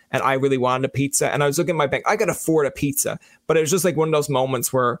pizza and I really wanted a pizza. And I was looking at my bank, I could afford a pizza. But it was just like one of those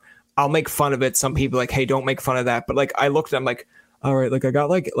moments where I'll make fun of it. Some people like, hey, don't make fun of that. But like, I looked at them like, all right, like I got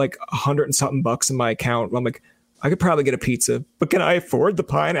like $100 and something bucks in my account. I'm like, I could probably get a pizza, but can I afford the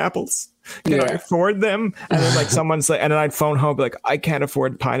pineapples? Can I afford them? And then like someone's like, and then I'd phone home, be like, I can't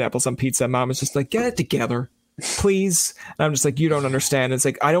afford pineapples on pizza. Mom was just like, get it together, please. And I'm just like, you don't understand. It's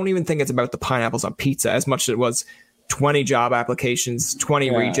like, I don't even think it's about the pineapples on pizza as much as it was 20 job applications,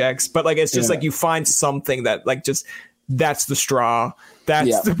 20 rejects. But like, it's just like you find something that like just, that's the straw.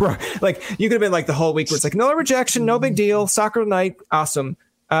 That's the, like, you could have been like the whole week where it's like, no rejection, no big deal. Soccer night, awesome.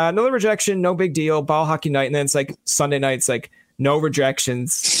 Another rejection, no big deal. Ball hockey night, and then it's like Sunday night. It's like no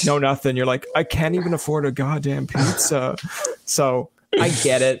rejections, no nothing. You're like, I can't even afford a goddamn pizza. So I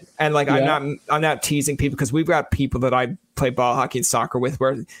get it, and like I'm not teasing people because we've got people that I play ball hockey and soccer with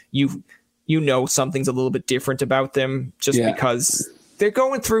where you know something's a little bit different about them just because they're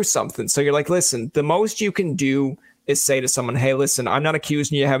going through something. So you're like, listen, the most you can do is say to someone, hey, listen, I'm not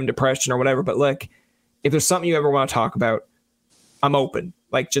accusing you of having depression or whatever, but like, if there's something you ever want to talk about, I'm open.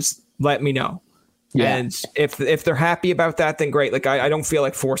 Like, just let me know. Yeah. And if they're happy about that, then great. Like, I don't feel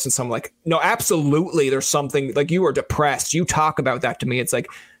like forcing someone like, no, absolutely. There's something like you are depressed. You talk about that to me. It's like,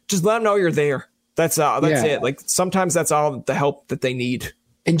 just let them know you're there. That's it. Like sometimes that's all the help that they need.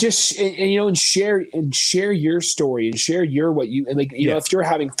 And just, and, you know, and share your story and share what you, and like, you know, if you're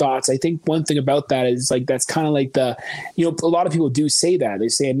having thoughts, I think one thing about that is like, that's kind of like the, you know, a lot of people do say that. They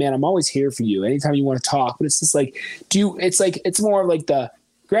say, man, I'm always here for you anytime you want to talk, but it's just like, it's more like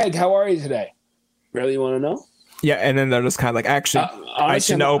Greg, how are you today? Really want to know? Yeah. And then they're just kind of like, actually, I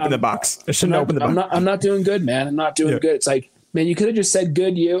shouldn't open the box. I shouldn't open the box. I'm not doing good, man. I'm not doing good. It's like, man, you could have just said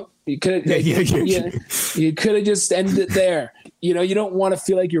good, you could have, you could have just ended it there. You know, you don't want to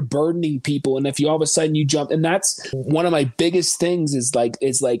feel like you're burdening people. And if you all of a sudden you jump, and that's one of my biggest things is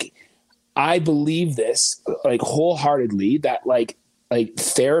like, I believe this like wholeheartedly that like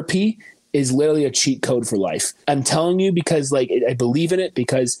therapy is literally a cheat code for life. I'm telling you, because like, I believe in it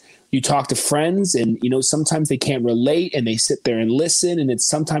because you talk to friends and, you know, sometimes they can't relate and they sit there and listen and it's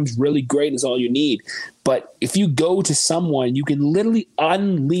sometimes really great and it's all you need. But if you go to someone, you can literally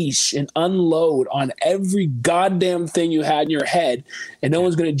unleash and unload on every goddamn thing you had in your head and no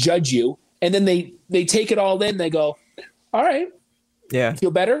one's going to judge you. And then they take it all in. They go, all right. Yeah.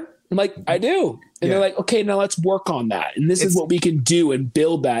 Feel better? I'm like, I do. And they're like, okay, now let's work on that. And this is what we can do and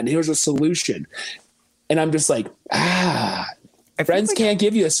build that. And here's a solution. And I'm just like, friends can't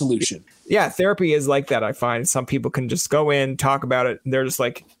give you a solution. Yeah. Therapy is like that. I find some people can just go in, talk about it. And they're just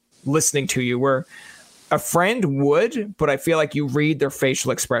like listening to you, where a friend would, but I feel like you read their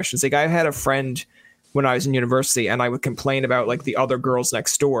facial expressions. Like I had a friend when I was in university and I would complain about like the other girls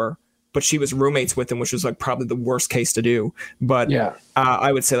next door, but she was roommates with him, which was like probably the worst case to do. But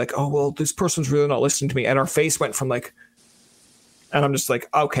I would say like, oh, well, this person's really not listening to me. And our face went from like, and I'm just like,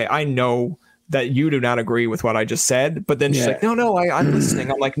 okay, I know that you do not agree with what I just said. But then she's like, no, I'm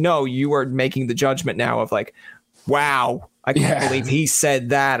listening. I'm like, no, you are making the judgment now of like, wow, I can't believe he said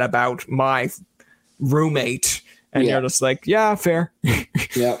that about my roommate. And you're just like, yeah, fair.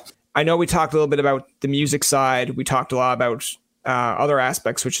 Yeah. I know we talked a little bit about the music side. We talked a lot about other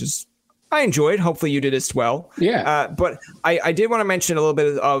aspects, which is I enjoyed. Hopefully you did as well. Yeah. But I did want to mention a little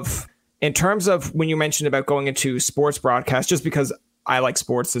bit of, in terms of when you mentioned about going into sports broadcast, just because I like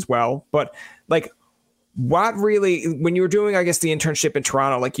sports as well. But like, what really, when you were doing, I guess, the internship in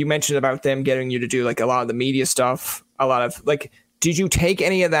Toronto, like you mentioned about them getting you to do like a lot of the media stuff, a lot of like, did you take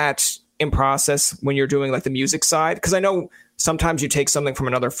any of that in process when you're doing like the music side? Because I know sometimes you take something from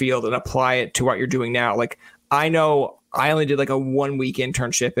another field and apply it to what you're doing now. Like I know I only did like a 1 week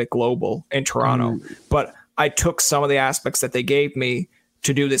internship at Global in Toronto, but I took some of the aspects that they gave me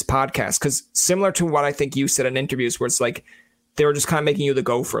to do this podcast. Because similar to what I think you said in interviews, where it's like they were just kind of making you the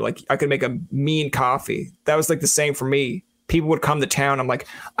gopher. Like I could make a mean coffee. That was like the same for me. People would come to town. I'm like,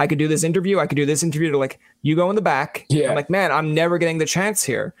 I could do this interview. I could do this interview. To like, you go in the back. Yeah. I'm like, man, I'm never getting the chance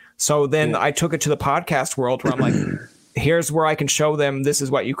here. So then I took it to the podcast world where I'm like, here's where I can show them this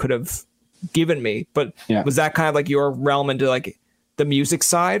is what you could have given me. But was that kind of like your realm into like the music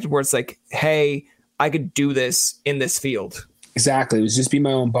side where it's like, hey, I could do this in this field? Exactly. It was just be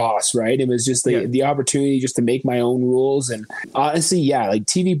my own boss, right? It was just the opportunity just to make my own rules. And honestly, like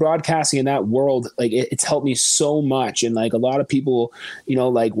TV broadcasting in that world, like it's helped me so much. And like a lot of people, you know,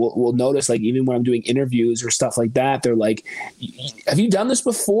 like will notice, like even when I'm doing interviews or stuff like that, they're like, have you done this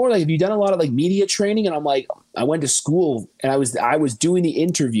before? Like, have you done a lot of like media training? And I'm like, I went to school and I was doing the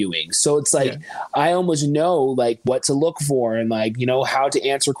interviewing. So it's like, I almost know like what to look for and like, you know, how to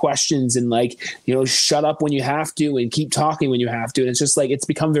answer questions and like, you know, shut up when you have to and keep talking when you have to. And it's just like, it's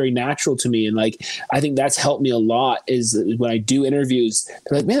become very natural to me. And like, I think that's helped me a lot is when I do interviews,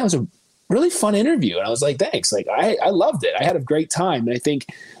 they're like, man, that was a really fun interview. And I was like, thanks. Like, I loved it. I had a great time. And I think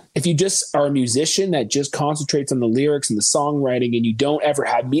if you just are a musician that just concentrates on the lyrics and the songwriting and you don't ever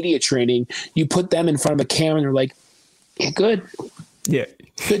have media training, you put them in front of a camera and they're like, yeah, good. Yeah.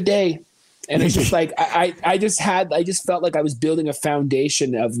 Good day. And it's just like, I just felt like I was building a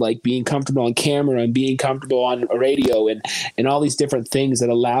foundation of like being comfortable on camera and being comfortable on a radio and all these different things that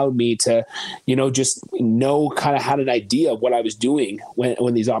allowed me to, you know, just know, kind of had an idea of what I was doing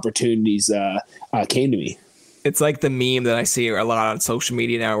when these opportunities came to me. It's like the meme that I see a lot on social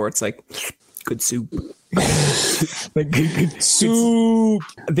media now where it's like, good soup. Like good soup.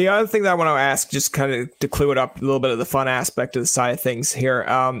 The other thing that I want to ask, just kind of to clue it up a little bit of the fun aspect of the side of things here.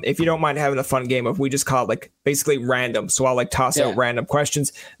 If you don't mind having a fun game of, we just call it like basically random. So I'll like toss out random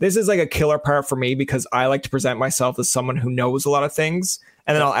questions. This is like a killer part for me because I like to present myself as someone who knows a lot of things.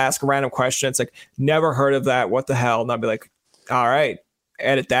 And then I'll ask a random question. It's like, never heard of that. What the hell? And I'll be like, all right,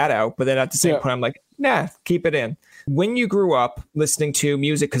 edit that out. But then at the same point, I'm like, nah, keep it in. When you grew up listening to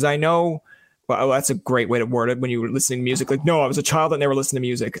music, because I know, well, that's a great way to word it. When you were listening to music, like, no, I was a child that never listened to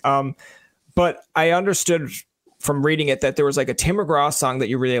music. But I understood from reading it that there was like a Tim McGraw song that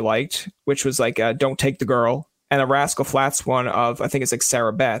you really liked, which was like Don't Take the Girl, and a Rascal Flatts one of, I think it's like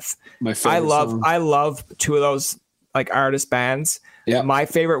Sarah Beth. My favorite song. I love two of those like artist bands. Yeah. My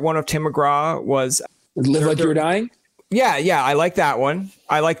favorite one of Tim McGraw was Live Like You Were Dying. Yeah, I like that one.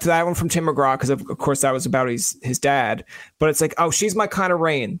 I liked that one from Tim McGraw because, of course, that was about his dad. But it's like, oh, She's My Kind of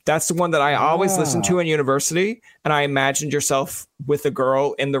Rain. That's the one that I always listened to in university. And I imagined yourself with a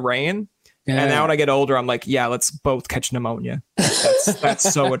girl in the rain. Yeah. And now when I get older, I'm like, yeah, let's both catch pneumonia.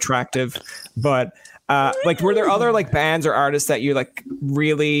 That's so attractive. But like, were there other like bands or artists that you like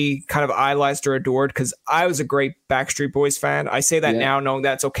really kind of idolized or adored? Because I was a great Backstreet Boys fan. I say that now, knowing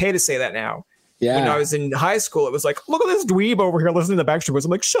that it's okay to say that now. Yeah. When I was in high school, it was like, look at this dweeb over here listening to the Backstreet Boys.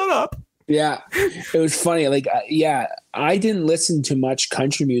 I'm like, shut up. Yeah, it was funny. Like, I didn't listen to much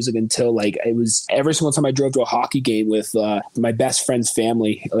country music until like it was every single time I drove to a hockey game with my best friend's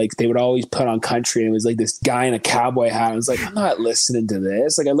family. Like, they would always put on country, and it was like this guy in a cowboy hat. I was like, I'm not listening to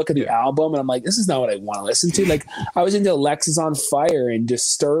this. Like, I look at the album, and I'm like, this is not what I want to listen to. Like, I was into Alexis on Fire and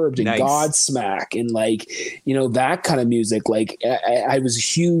Disturbed and Godsmack and like, you know, that kind of music. Like, I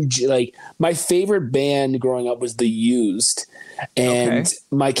was huge. Like, my favorite band growing up was The Used. And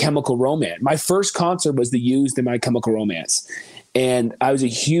My Chemical Romance. My first concert was The Used and My Chemical Romance. And I was a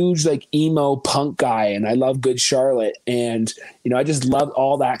huge like emo punk guy, and I love Good Charlotte. And, you know, I just loved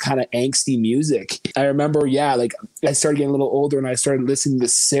all that kind of angsty music. I remember, like I started getting a little older and I started listening to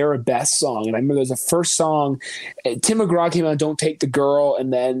Sarah Beth song. And I remember there was a first song, Tim McGraw came out, Don't Take the Girl.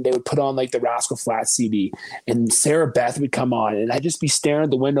 And then they would put on like the Rascal Flatts CD and Sarah Beth would come on. And I'd just be staring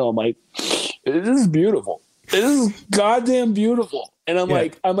at the window. I'm like, this is beautiful. This is goddamn beautiful. And I'm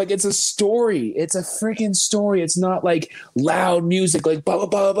like, it's a story. It's a freaking story. It's not like loud music, like blah, blah,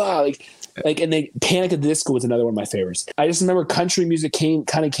 blah, blah. And then Panic at the Disco was another one of my favorites. I just remember country music came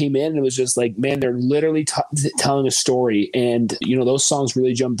in, and it was just like, man, they're literally telling a story. And, those songs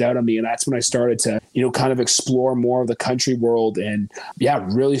really jumped out on me. And that's when I started to, kind of explore more of the country world and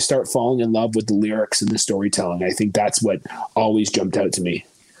really start falling in love with the lyrics and the storytelling. I think that's what always jumped out to me.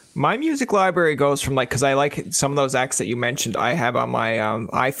 My music library goes from because I like some of those acts that you mentioned I have on my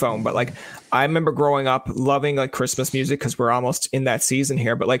iPhone, but I remember growing up loving Christmas music because we're almost in that season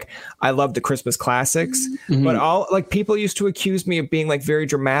here, but I love the Christmas classics, but all people used to accuse me of being very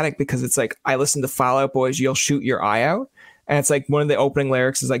dramatic because it's I listen to Fall Out Boy's You'll Shoot Your Eye Out. And it's one of the opening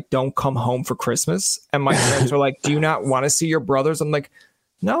lyrics is don't come home for Christmas. And my friends were do you not want to see your brothers? I'm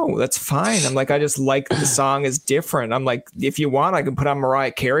no, that's fine. I'm I just like the song is different. I'm if you want, I can put on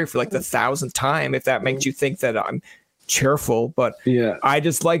Mariah Carey for the 1,000th time if that makes you think that I'm cheerful. But I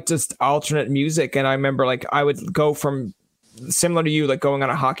just just alternate music. And I remember I would go from similar to you, going on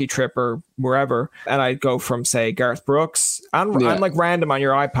a hockey trip or wherever, and I'd go from say Garth Brooks on random on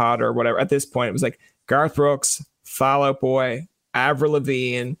your iPod or whatever. At this point, it was Garth Brooks, Fall Out Boy, Avril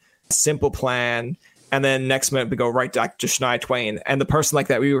Lavigne, Simple Plan. And then next minute we go right back to Shania Twain. And the person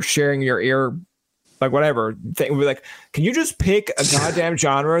that we were sharing your ear, whatever thing, we'd be can you just pick a goddamn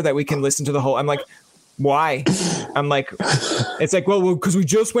genre that we can listen to the whole? I'm why? I'm it's well, because we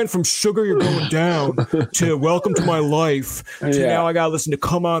just went from Sugar You're Going Down to Welcome to My Life to now I got to listen to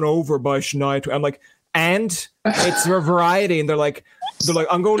Come On Over by Shania Twain. I'm and it's a variety. And they're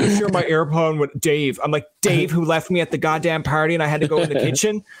I'm going to share my AirPod with Dave. I'm Dave, who left me at the goddamn party and I had to go in the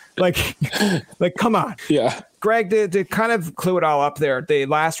kitchen. Come on. Yeah. Greg, to kind of clue it all up there, the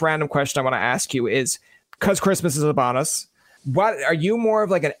last random question I want to ask you is, because Christmas is upon us, what are you more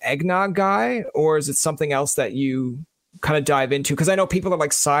of an eggnog guy, or is it something else that you kind of dive into? Because I know people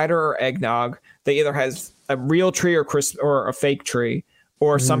are cider or eggnog. They either has a real tree or a fake tree.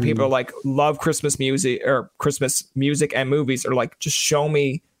 Or some people love Christmas music and movies, or just show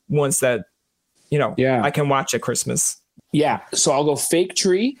me ones that, I can watch at Christmas. Yeah. So I'll go fake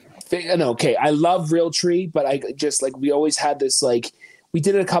tree. Okay. I love real tree, but I just we always had this we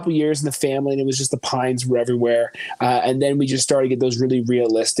did it a couple years in the family, and it was just the pines were everywhere. And then we just started to get those really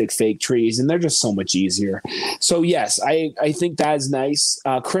realistic fake trees, and they're just so much easier. So yes, I think that is nice.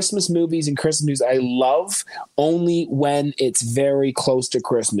 Christmas movies and Christmas music I love only when it's very close to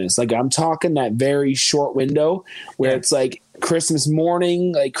Christmas. I'm talking that very short window where it's Christmas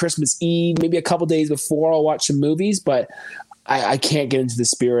morning, Christmas Eve, maybe a couple days before I'll watch some movies, but I can't get into the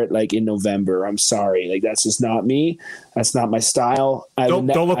spirit in November. I'm sorry. That's just not me. That's not my style. Don't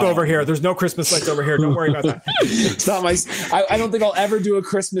look over here. There's no Christmas lights over here. Don't worry about that. It's not my. I don't think I'll ever do a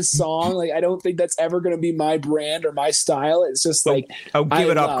Christmas song. I don't think that's ever going to be my brand or my style. It's just give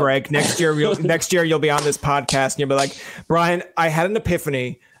it up, Greg. Next year you'll be on this podcast and you'll be Brian, I had an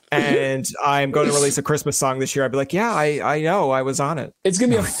epiphany. And I'm going to release a Christmas song this year. I'd be yeah, I know. I was on it. It's going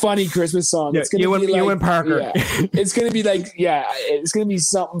to be a funny Christmas song. Yeah, it's going to be you and Parker. Yeah. It's going to be it's going to be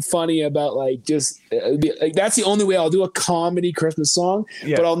something funny about that's the only way I'll do a comedy Christmas song.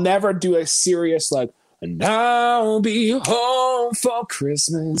 Yeah. But I'll never do a serious and I'll be home for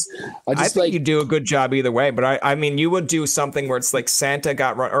Christmas. I think you do a good job either way. But I mean, you would do something where it's Santa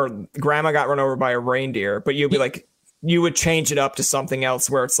got run or Grandma got run over by a reindeer, but you'd be you would change it up to something else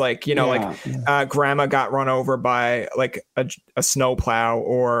where it's Grandma got run over by a snowplow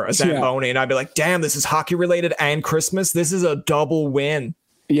or a Zamboni, and I'd be damn, this is hockey related and Christmas. This is a double win.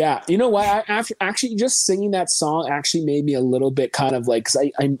 Yeah, you know what? Actually, just singing that song actually made me a little bit kind of because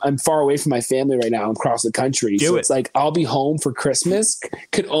I'm far away from my family right now. I'm across the country, it's I'll be home for Christmas.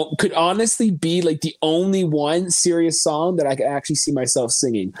 Could honestly be the only one serious song that I could actually see myself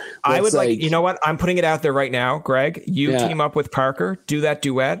singing. I would you know what? I'm putting it out there right now, Greg. You team up with Parker, do that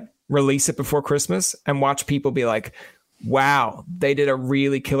duet, release it before Christmas, and watch people be wow, they did a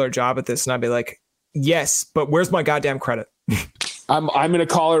really killer job at this, and I'd be yes, but where's my goddamn credit? I'm going to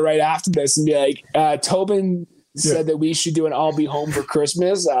call her right after this and be Tobin said that we should do an I'll be home for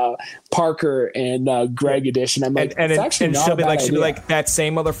Christmas, Parker and Greg edition. I'm and she'll be she'll be that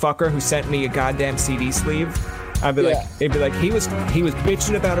same motherfucker who sent me a goddamn CD sleeve. I'd be it'd be he was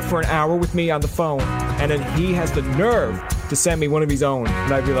bitching about it for an hour with me on the phone, and then he has the nerve to send me one of his own,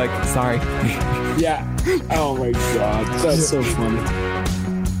 and I'd be sorry. Yeah. Oh my God, that's so funny.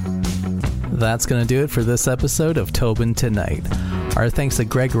 That's going to do it for this episode of Tobin Tonight. Our thanks to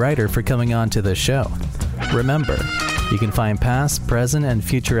Greg Ryder for coming on to the show. Remember, You can find past, present, and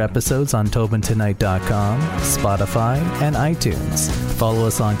future episodes on TobinTonight.com, Spotify, and iTunes. Follow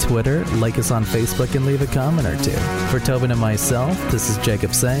us on Twitter, like us on Facebook, and leave a comment or two. For Tobin and myself, this is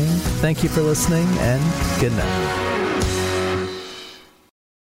Jacob saying thank you for listening, and good night.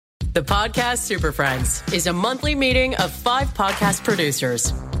 The Podcast Super Friends is a monthly meeting of 5 podcast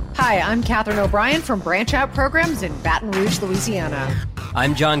producers. Hi, I'm Catherine O'Brien from Branch Out Programs in Baton Rouge, Louisiana.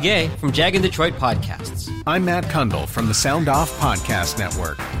 I'm John Gay from Jag and Detroit Podcasts. I'm Matt Kundle from the Sound Off Podcast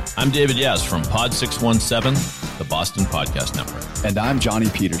Network. I'm David Yaz from Pod 617, the Boston Podcast Network. And I'm Johnny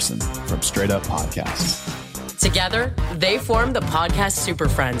Peterson from Straight Up Podcasts. Together, they form the Podcast Super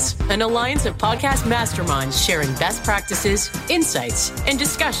Friends, an alliance of podcast masterminds sharing best practices, insights, and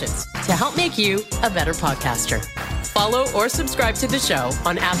discussions to help make you a better podcaster. Follow or subscribe to the show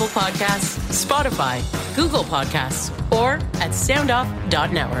on Apple Podcasts, Spotify, Google Podcasts, or at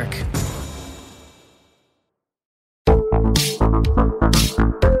soundoff.network.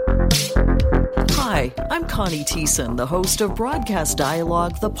 Hi, I'm Connie Thiessen, the host of Broadcast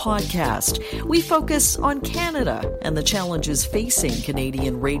Dialogue, the podcast. We focus on Canada and the challenges facing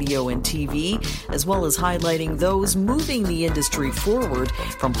Canadian radio and TV, as well as highlighting those moving the industry forward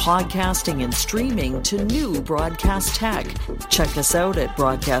from podcasting and streaming to new broadcast tech. Check us out at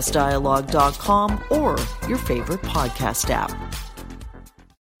broadcastdialogue.com or your favorite podcast app.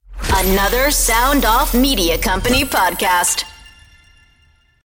 Another Sound Off Media Company podcast.